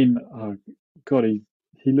I mean, oh God,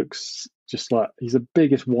 he looks just like he's the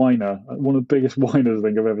biggest whiner, one of the biggest whiners I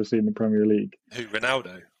think I've ever seen in the Premier League. Who,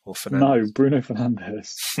 Ronaldo or Fernandes? No, Bruno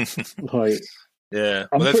Fernandes. Yeah,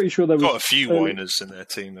 I'm pretty sure there was got a few whiners in their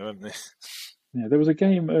team, though, haven't they? Yeah, there was a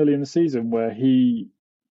game early in the season where he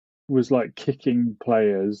was like kicking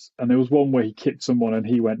players, and there was one where he kicked someone and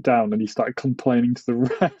he went down and he started complaining to the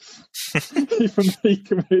ref even though he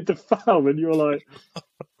committed the foul, and you were like,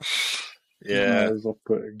 yeah, it was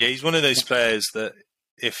off-putting. Yeah, he's one of those players that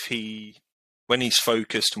when he's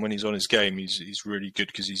focused and when he's on his game, he's really good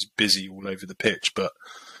because he's busy all over the pitch. But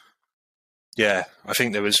yeah, I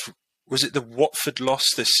think there was it the Watford loss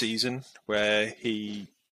this season where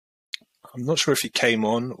I'm not sure if he came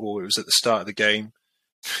on or it was at the start of the game.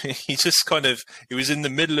 He was in the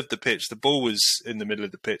middle of the pitch. The ball was in the middle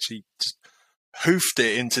of the pitch. He just hoofed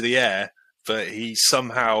it into the air, but he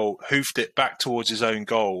somehow hoofed it back towards his own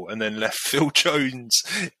goal and then left Phil Jones,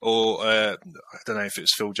 or I don't know if it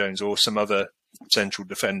was Phil Jones or some other central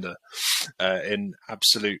defender, in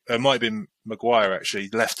absolute. It might have been Maguire actually.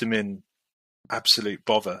 Left him in absolute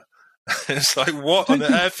bother. It's like, what on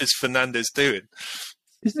earth is Fernandes doing?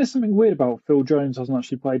 Isn't there something weird about Phil Jones hasn't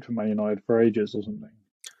actually played for Man United for ages or something?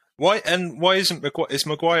 Why isn't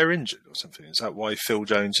Maguire injured or something? Is that why Phil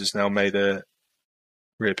Jones has now made a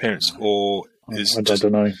reappearance, or I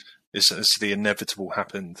don't know? Is the inevitable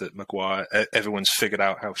happened that Maguire? Everyone's figured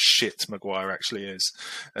out how shit Maguire actually is.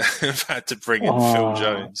 I've had to bring in Phil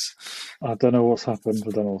Jones. I don't know what's happened.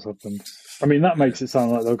 I mean, that makes it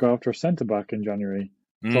sound like they'll go after a centre back in January.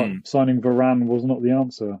 Like signing Varane was not the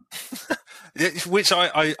answer. Which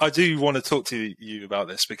I do want to talk to you about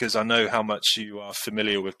this, because I know how much you are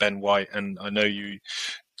familiar with Ben White, and I know you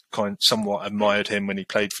somewhat admired him when he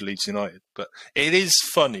played for Leeds United. But it is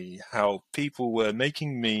funny how people were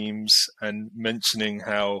making memes and mentioning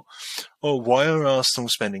how, why are Arsenal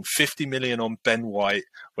spending 50 million on Ben White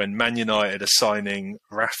when Man United are signing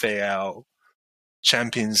Raphael,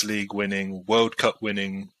 Champions League winning, World Cup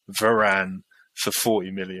winning Varane for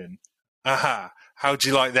 40 million. Aha. How do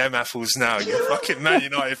you like them apples now, you fucking Man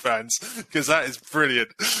United fans? Because that is brilliant.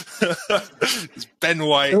 Ben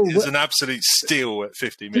White is an absolute steal at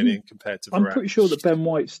 50 million compared to Varane. I'm pretty sure that Ben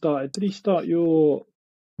White started. Did he start your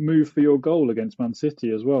move for your goal against Man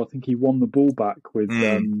City as well? I think he won the ball back with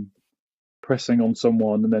pressing on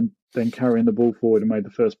someone and then carrying the ball forward and made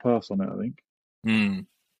the first pass on it, I think.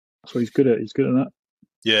 That's what he's good at. He's good at that.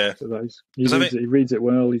 Yeah. He reads it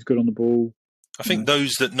well. He's good on the ball. I think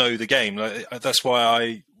those that know the game, that's why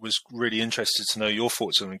I was really interested to know your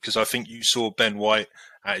thoughts on him, because I think you saw Ben White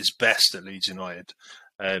at his best at Leeds United.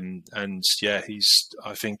 And yeah,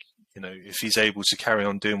 I think, if he's able to carry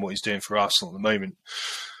on doing what he's doing for Arsenal at the moment,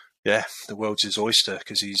 yeah, the world's his oyster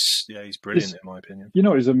because he's brilliant in my opinion. You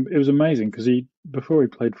know, it was amazing because before he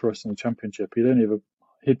played for us in the Championship,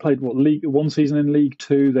 he'd played one season in League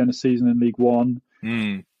Two, then a season in League One,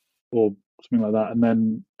 or something like that, and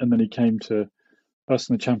then he came to us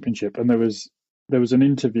in the Championship, and there was an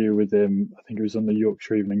interview with him. I think it was on the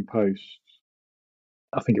Yorkshire Evening Post.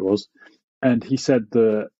 I think it was, and he said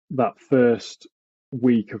that first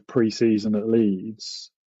week of pre-season at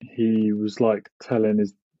Leeds, he was like telling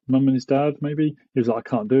his mum and his dad, maybe he was like, "I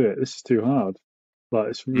can't do it. This is too hard. Like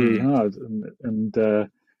it's really hard." And I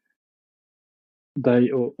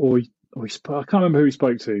can't remember who he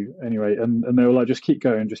spoke to anyway, and they were like, "Just keep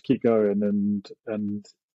going, and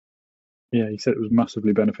yeah, he said it was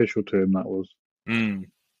massively beneficial to him. That was, and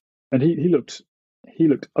he looked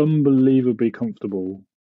unbelievably comfortable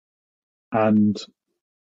and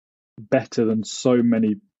better than so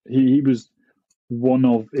many. He was one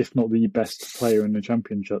of, if not the best player in the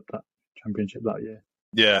championship that year.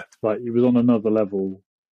 Yeah, like he was on another level.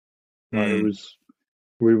 Like it was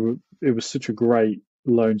such a great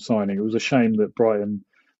loan signing. It was a shame that Brighton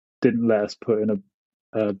didn't let us put in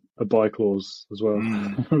a buy clause as well.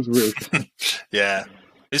 It was really shame. Yeah,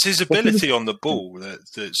 it's his ability on the ball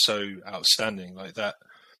that's so outstanding, like that,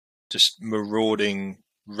 just marauding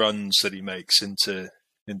runs that he makes into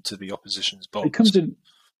the opposition's box.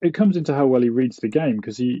 It comes into how well he reads the game,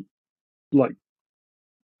 because I'm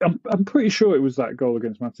pretty sure it was that goal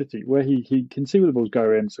against Man City where he can see where the ball's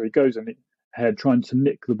going, so he goes in ahead trying to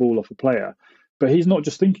nick the ball off a player. But he's not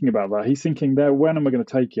just thinking about that. He's thinking there, when am I going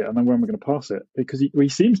to take it, and then when am I going to pass it? Because he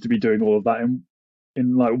seems to be doing all of that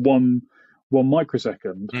in like one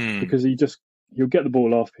microsecond. Because he'll get the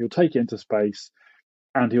ball off, he'll take it into space,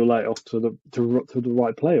 and he'll lay it off to the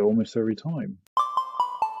right player almost every time.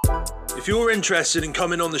 If you're interested in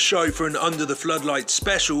coming on the show for an Under the Floodlights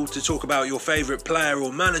special to talk about your favourite player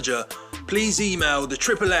or manager, please email the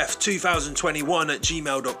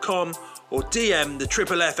FFF2021@gmail.com or DM the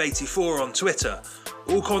FFF84 on Twitter.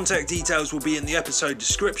 All contact details will be in the episode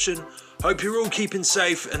description. Hope you're all keeping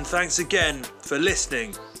safe, and thanks again for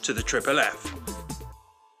listening to the FFF.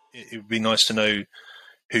 It would be nice to know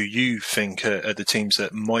who you think are the teams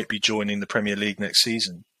that might be joining the Premier League next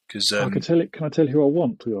season. Can I tell you who I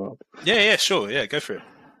want to go up? Yeah, sure. Yeah, go for it.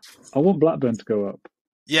 I want Blackburn to go up.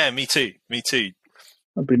 Yeah, me too.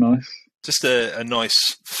 That'd be nice. Just a nice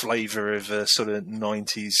flavour of a sort of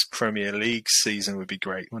 90s Premier League season would be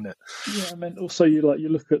great, wouldn't it? Yeah, I mean, also you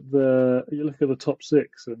look at the top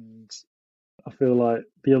six, and I feel like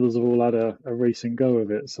the others have all had a recent go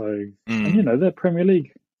of it. So, and they're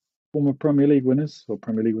former Premier League winners, or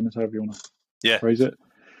Premier League winners, however you want to phrase it.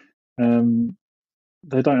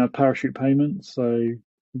 They don't have parachute payments, so it'd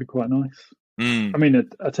be quite nice. I mean,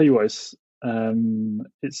 I tell you what, it's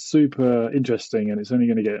super interesting, and it's only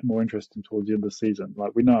going to get more interesting towards the end of the season.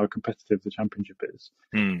 Like, we know how competitive the Championship is.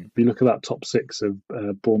 If you look at that top six of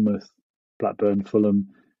Bournemouth, Blackburn,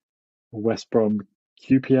 Fulham, West Brom,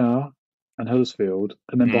 QPR, and Huddersfield,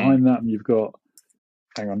 and then behind that you've got,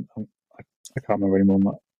 hang on, I can't remember any more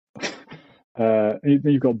than that.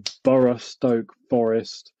 You've got Borough, Stoke,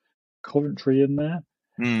 Forest, Coventry in there.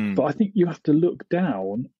 But I think you have to look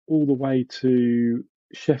down all the way to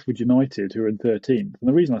Sheffield United, who are in 13th. And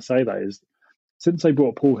the reason I say that is, since they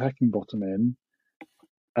brought Paul Heckingbottom in,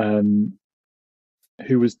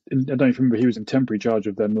 who was, I don't know if you remember, he was in temporary charge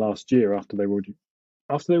of them last year after they were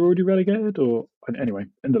already relegated, or anyway,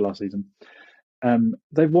 end of last season.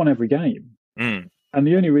 They've won every game. And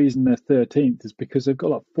the only reason they're 13th is because they've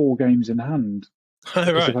got like 4 games in hand.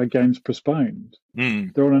 Because they've had games postponed.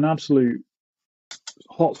 They're on an absolute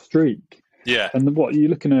hot streak. Yeah. And what you're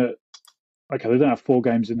looking at, okay, they don't have 4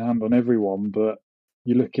 games in hand on everyone, but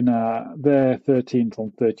you're looking at, they're 13th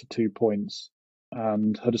on 32 points,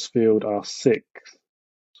 and Huddersfield are 6th.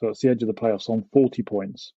 So it's the edge of the playoffs on 40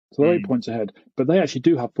 points. So they're 8 points ahead. But they actually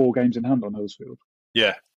do have 4 games in hand on Huddersfield.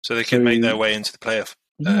 Yeah. So they can make their way into the playoff.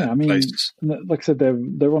 I mean, places. Like I said,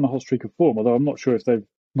 they're on a hot streak of form, although I'm not sure if they've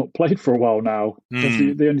not played for a while now. That's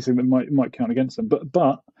the only thing that might count against them.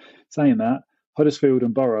 But saying that, Huddersfield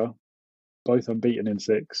and Borough both unbeaten in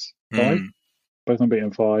 5, both unbeaten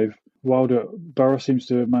in 5. Borough seems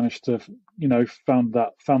to have managed to, found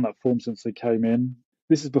that form since they came in.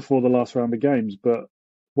 This is before the last round of games, but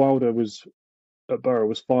Wilder at Borough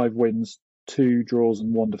was 5 wins, 2 draws,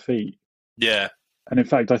 and 1 defeat. Yeah. And in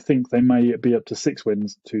fact, I think they may be up to 6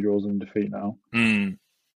 wins, 2 draws, and 1 defeat now.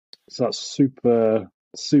 So that's super,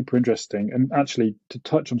 super interesting. And actually, to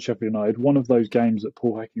touch on Sheffield United, one of those games that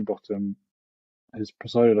Paul Heckingbottom has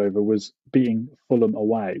presided over was beating Fulham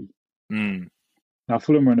away. Now,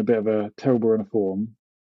 Fulham are in a bit of a terrible run of form.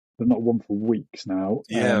 They've not won for weeks now.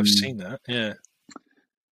 Yeah, I've seen that. Yeah,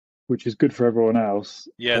 which is good for everyone else.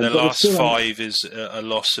 Yeah, the last 5 is a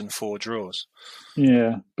loss and 4 draws.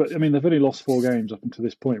 Yeah, but I mean they've only lost 4 games up until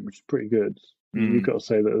this point, which is pretty good. You've got to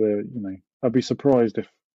say that they're, I'd be surprised if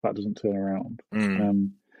that doesn't turn around.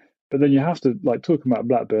 But then you have to, like, talking about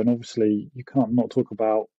Blackburn, obviously you can't not talk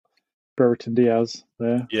about Brereton Diaz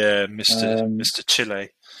there. Yeah, Mr.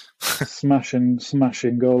 Chile.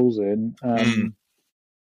 smashing goals in. And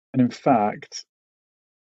in fact,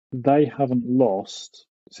 they haven't lost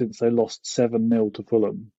since they lost 7-0 to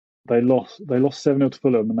Fulham. They lost 7-0 to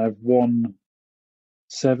Fulham, and they've won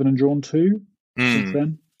 7 and drawn 2 since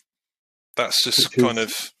then. That's just kind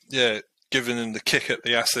of giving them the kick at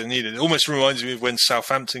the ass they needed. It almost reminds me of when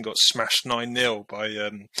Southampton got smashed 9-0 by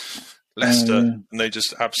Leicester, and they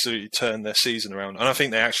just absolutely turned their season around. And I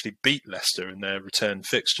think they actually beat Leicester in their return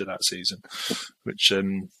fixture that season, which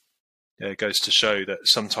goes to show that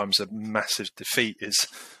sometimes a massive defeat is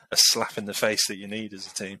a slap in the face that you need as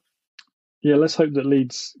a team. Yeah, let's hope that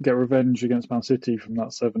Leeds get revenge against Man City from that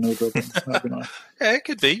 7-0 drubbing. That'd be nice. Yeah, it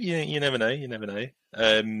could be. You never know.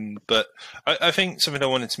 But I think something I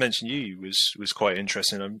wanted to mention was quite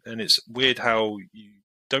interesting, and it's weird how you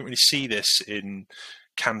don't really see this in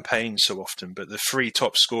campaigns so often, but the 3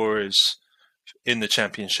 top scorers in the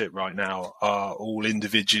Championship right now are all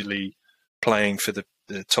individually playing for the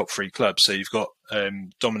top 3 clubs. So you've got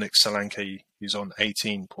Dominic Solanke, who's on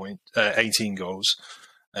 18 goals,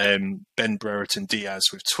 Ben Brereton Diaz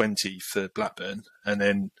with 20 for Blackburn, and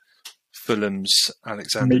then Fulham's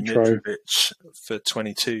Alexander Mitrovic for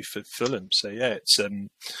 22 for Fulham. So yeah, it's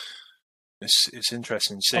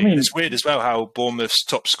interesting to see. I mean, it's weird as well how Bournemouth's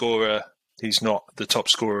top scorer, he's not the top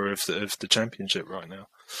scorer of the Championship right now.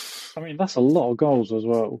 I mean, that's a lot of goals as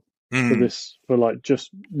well for like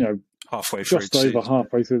just halfway through just over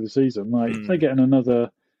halfway through the season. Like if they're getting another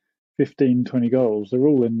 15, 20 goals, they're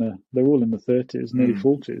all in the 30s, nearly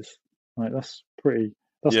 40s. Like that's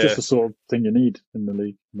just the sort of thing you need in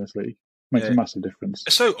this league. Makes a massive difference.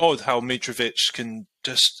 It's so odd how Mitrovic can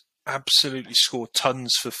just absolutely score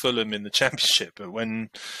tons for Fulham in the Championship, but when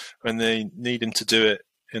they need him to do it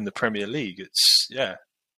in the Premier League,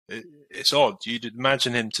 it's odd. You'd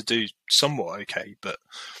imagine him to do somewhat okay, but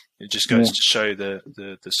it just goes to show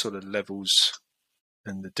the sort of levels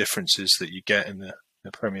and the differences that you get in the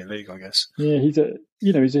Premier League, I guess. Yeah, he's a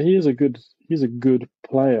good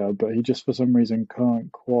player, but he just for some reason can't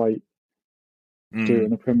quite do it in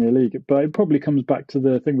the Premier League. But it probably comes back to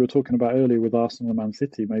the thing we were talking about earlier with Arsenal and Man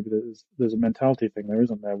City. Maybe there's a mentality thing there,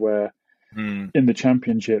 isn't there, where in the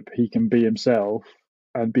Championship he can be himself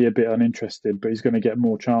and be a bit uninterested, but he's going to get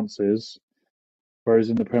more chances. Whereas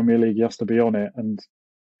in the Premier League, he has to be on it, and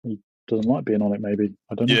he doesn't like being on it. Maybe,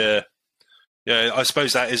 I don't know. Yeah. I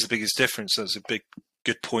suppose that is the biggest difference. That's a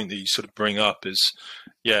good point that you sort of bring up. Is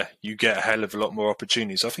you get a hell of a lot more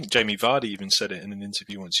opportunities. I think Jamie Vardy even said it in an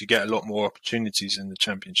interview once. You get a lot more opportunities in the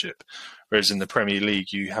Championship, whereas in the Premier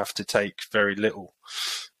League you have to take very little.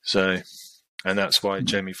 So, and that's why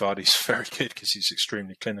Jamie Vardy's very good, because he's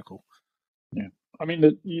extremely clinical. Yeah. I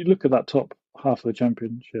mean, you look at that top half of the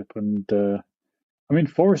Championship, and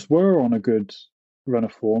Forest were on a good run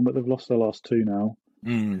of form, but they've lost their last 2 now.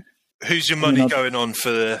 Who's your money going on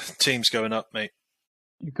for the teams going up, mate?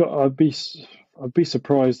 I'd be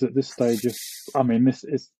surprised at this stage if this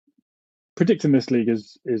is predicting this league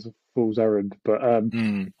is a fool's errand, but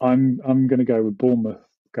I'm going to go with Bournemouth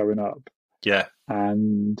going up. Yeah,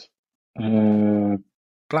 and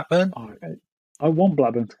Blackburn. I want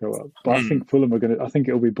Blackburn to go up, but I think Fulham are going to. I think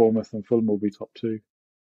it'll be Bournemouth, and Fulham will be top 2.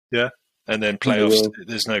 Yeah, and then playoffs.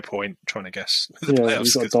 There's no point trying to guess the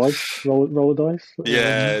playoffs. You've got dice, roll a dice.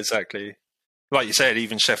 Yeah, exactly. Like you said,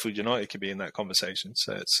 even Sheffield United could be in that conversation.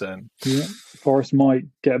 So it's Forest might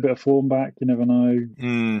get a bit of form back. You never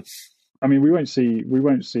know. I mean, we won't see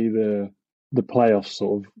the playoffs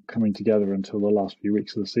sort of coming together until the last few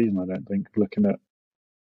weeks of the season. I don't think. Looking at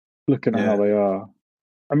how they are.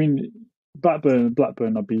 I mean, Blackburn,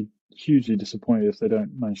 I'd be hugely disappointed if they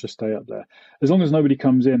don't manage to stay up there. As long as nobody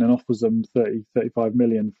comes in and offers them 35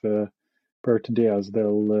 million for Brereton Diaz,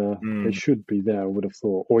 they should be there, I would have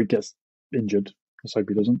thought. Or he gets injured. Let's hope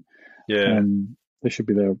he doesn't. Yeah. They should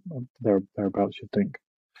be thereabouts, you'd think.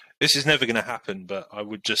 This is never going to happen, but I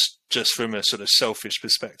would just from a sort of selfish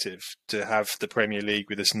perspective, to have the Premier League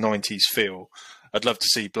with this 90s feel, I'd love to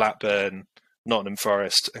see Blackburn, Nottingham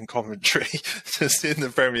Forest and Coventry just in the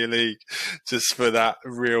Premier League, just for that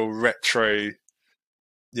real retro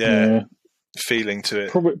feeling to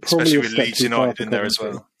it. Probably especially with Leeds United in there as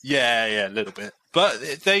well. Yeah, a little bit.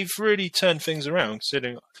 But they've really turned things around,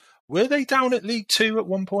 considering, were they down at League 2 at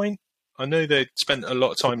one point? I know they spent a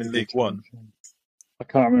lot of time in League One. I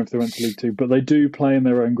can't remember if they went to League Two, but they do play in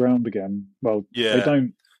their own ground again. Well, Yeah. they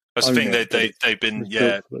don't. That's the own thing. it, They've been it's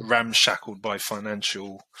built for them. ramshackled by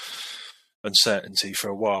financial uncertainty for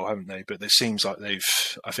a while, haven't they? But it seems like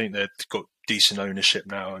I think they've got decent ownership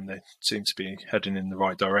now, and they seem to be heading in the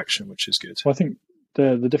right direction, which is good. Well, I think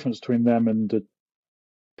the difference between them and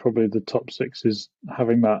probably the top six is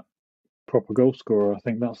having that proper goal scorer. I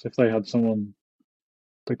think that's if they had someone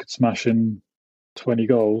that could smash in 20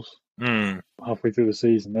 goals halfway through the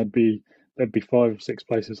season, they'd be 5 or 6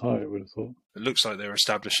 places higher, I would have thought. It looks like they're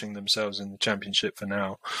establishing themselves in the Championship for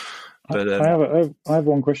now. But I have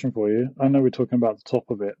one question for you. I know we're talking about the top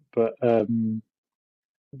of it, but have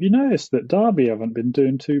you noticed that Derby haven't been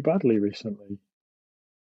doing too badly recently?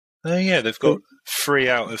 Yeah, they've got 3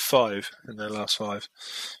 out of 5 in their last 5,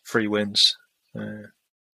 3 wins.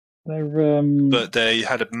 But they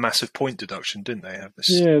had a massive point deduction, didn't they? Have this?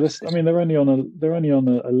 Yeah, they're only on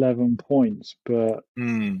 11 points, but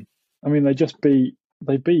I mean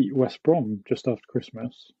they beat West Brom just after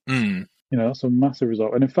Christmas. You know, that's a massive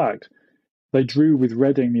result. And in fact, they drew with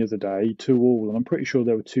Reading the other day 2-2, and I'm pretty sure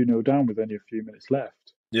they were 2-0 down with only a few minutes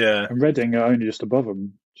left. Yeah, and Reading are only just above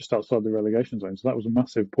them, just outside the relegation zone. So that was a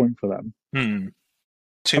massive point for them.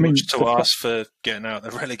 Too much to ask for getting out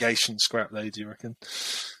the relegation scrap, though. Do you reckon?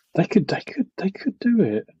 They could do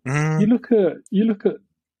it. You look at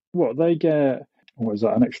what they get. What is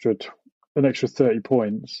that? An extra 30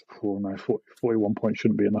 points. Oh no, 41 points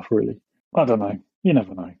shouldn't be enough, really. I don't know. You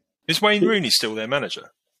never know. Is Wayne Rooney still their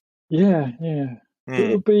manager? Yeah.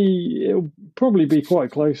 It'll probably be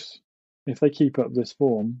quite close if they keep up this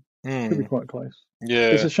form. Could be quite close. Yeah,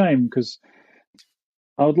 it's a shame because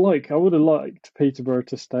I would have liked Peterborough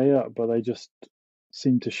to stay up, but they just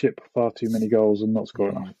seem to ship far too many goals and not score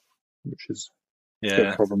enough, which is a bit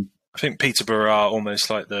of a problem. I think Peterborough are almost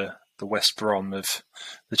like the West Brom of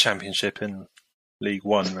the Championship in League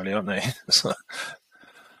One, really, aren't they?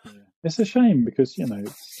 It's a shame because, you know,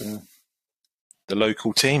 it's the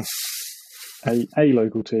local team. A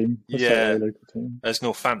local team. A local team. There's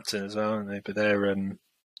Northampton as well, aren't they? But they're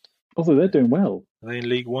although they're doing well. Are they in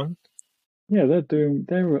League One? Yeah, they're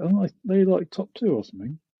like top 2 or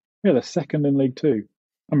something. Yeah, they're second in League Two.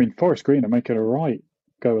 I mean, Forest Green are making a right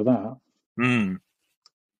go of that.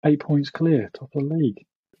 8 points clear, top of the league.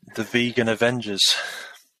 The Vegan Avengers.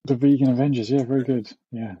 Yeah, very good.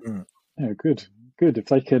 Yeah, yeah, good. If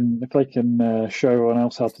they can show everyone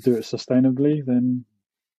else how to do it sustainably, then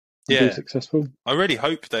they'll be successful. I really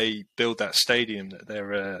hope they build that stadium that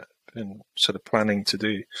they're sort of planning to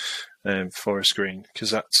do, Forest Green,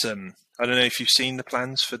 because that's. I don't know if you've seen the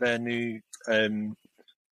plans for their new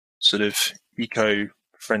sort of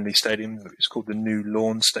eco-friendly stadium. It's called the New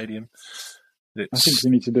Lawn Stadium. I think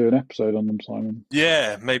we need to do an episode on them, Simon.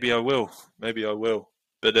 Yeah, maybe I will.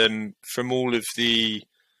 But from all of the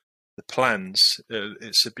plans,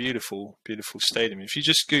 it's a beautiful, beautiful stadium. If you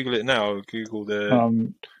just Google it now, Google the...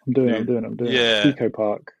 I'm doing it. Yeah. Eco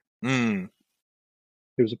Park. It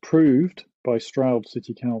was approved by Stroud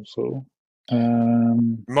City Council.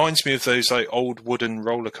 Reminds me of those like old wooden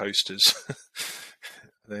roller coasters. I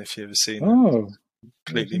don't know if you've ever seen them.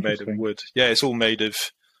 Completely made of wood. Yeah, it's all made of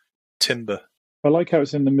timber. I like how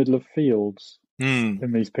it's in the middle of fields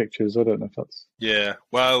in these pictures. I don't know if that's... Yeah,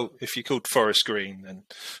 well, if you're called Forest Green, then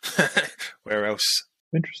where else?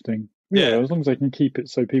 Interesting. Yeah, as long as they can keep it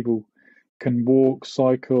so people can walk,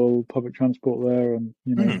 cycle, public transport there, and,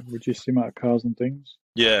 you know, reduce the amount of cars and things.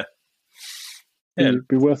 Yeah. It'd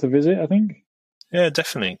be worth a visit, I think. Yeah,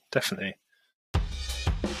 definitely.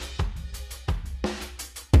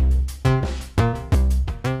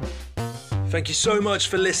 Thank you so much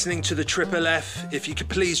for listening to the Triple F. If you could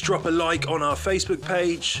please drop a like on our Facebook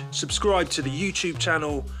page, subscribe to the YouTube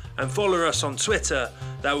channel, and follow us on Twitter,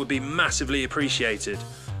 that would be massively appreciated.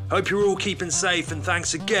 Hope you're all keeping safe, and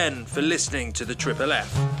thanks again for listening to the Triple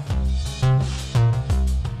F.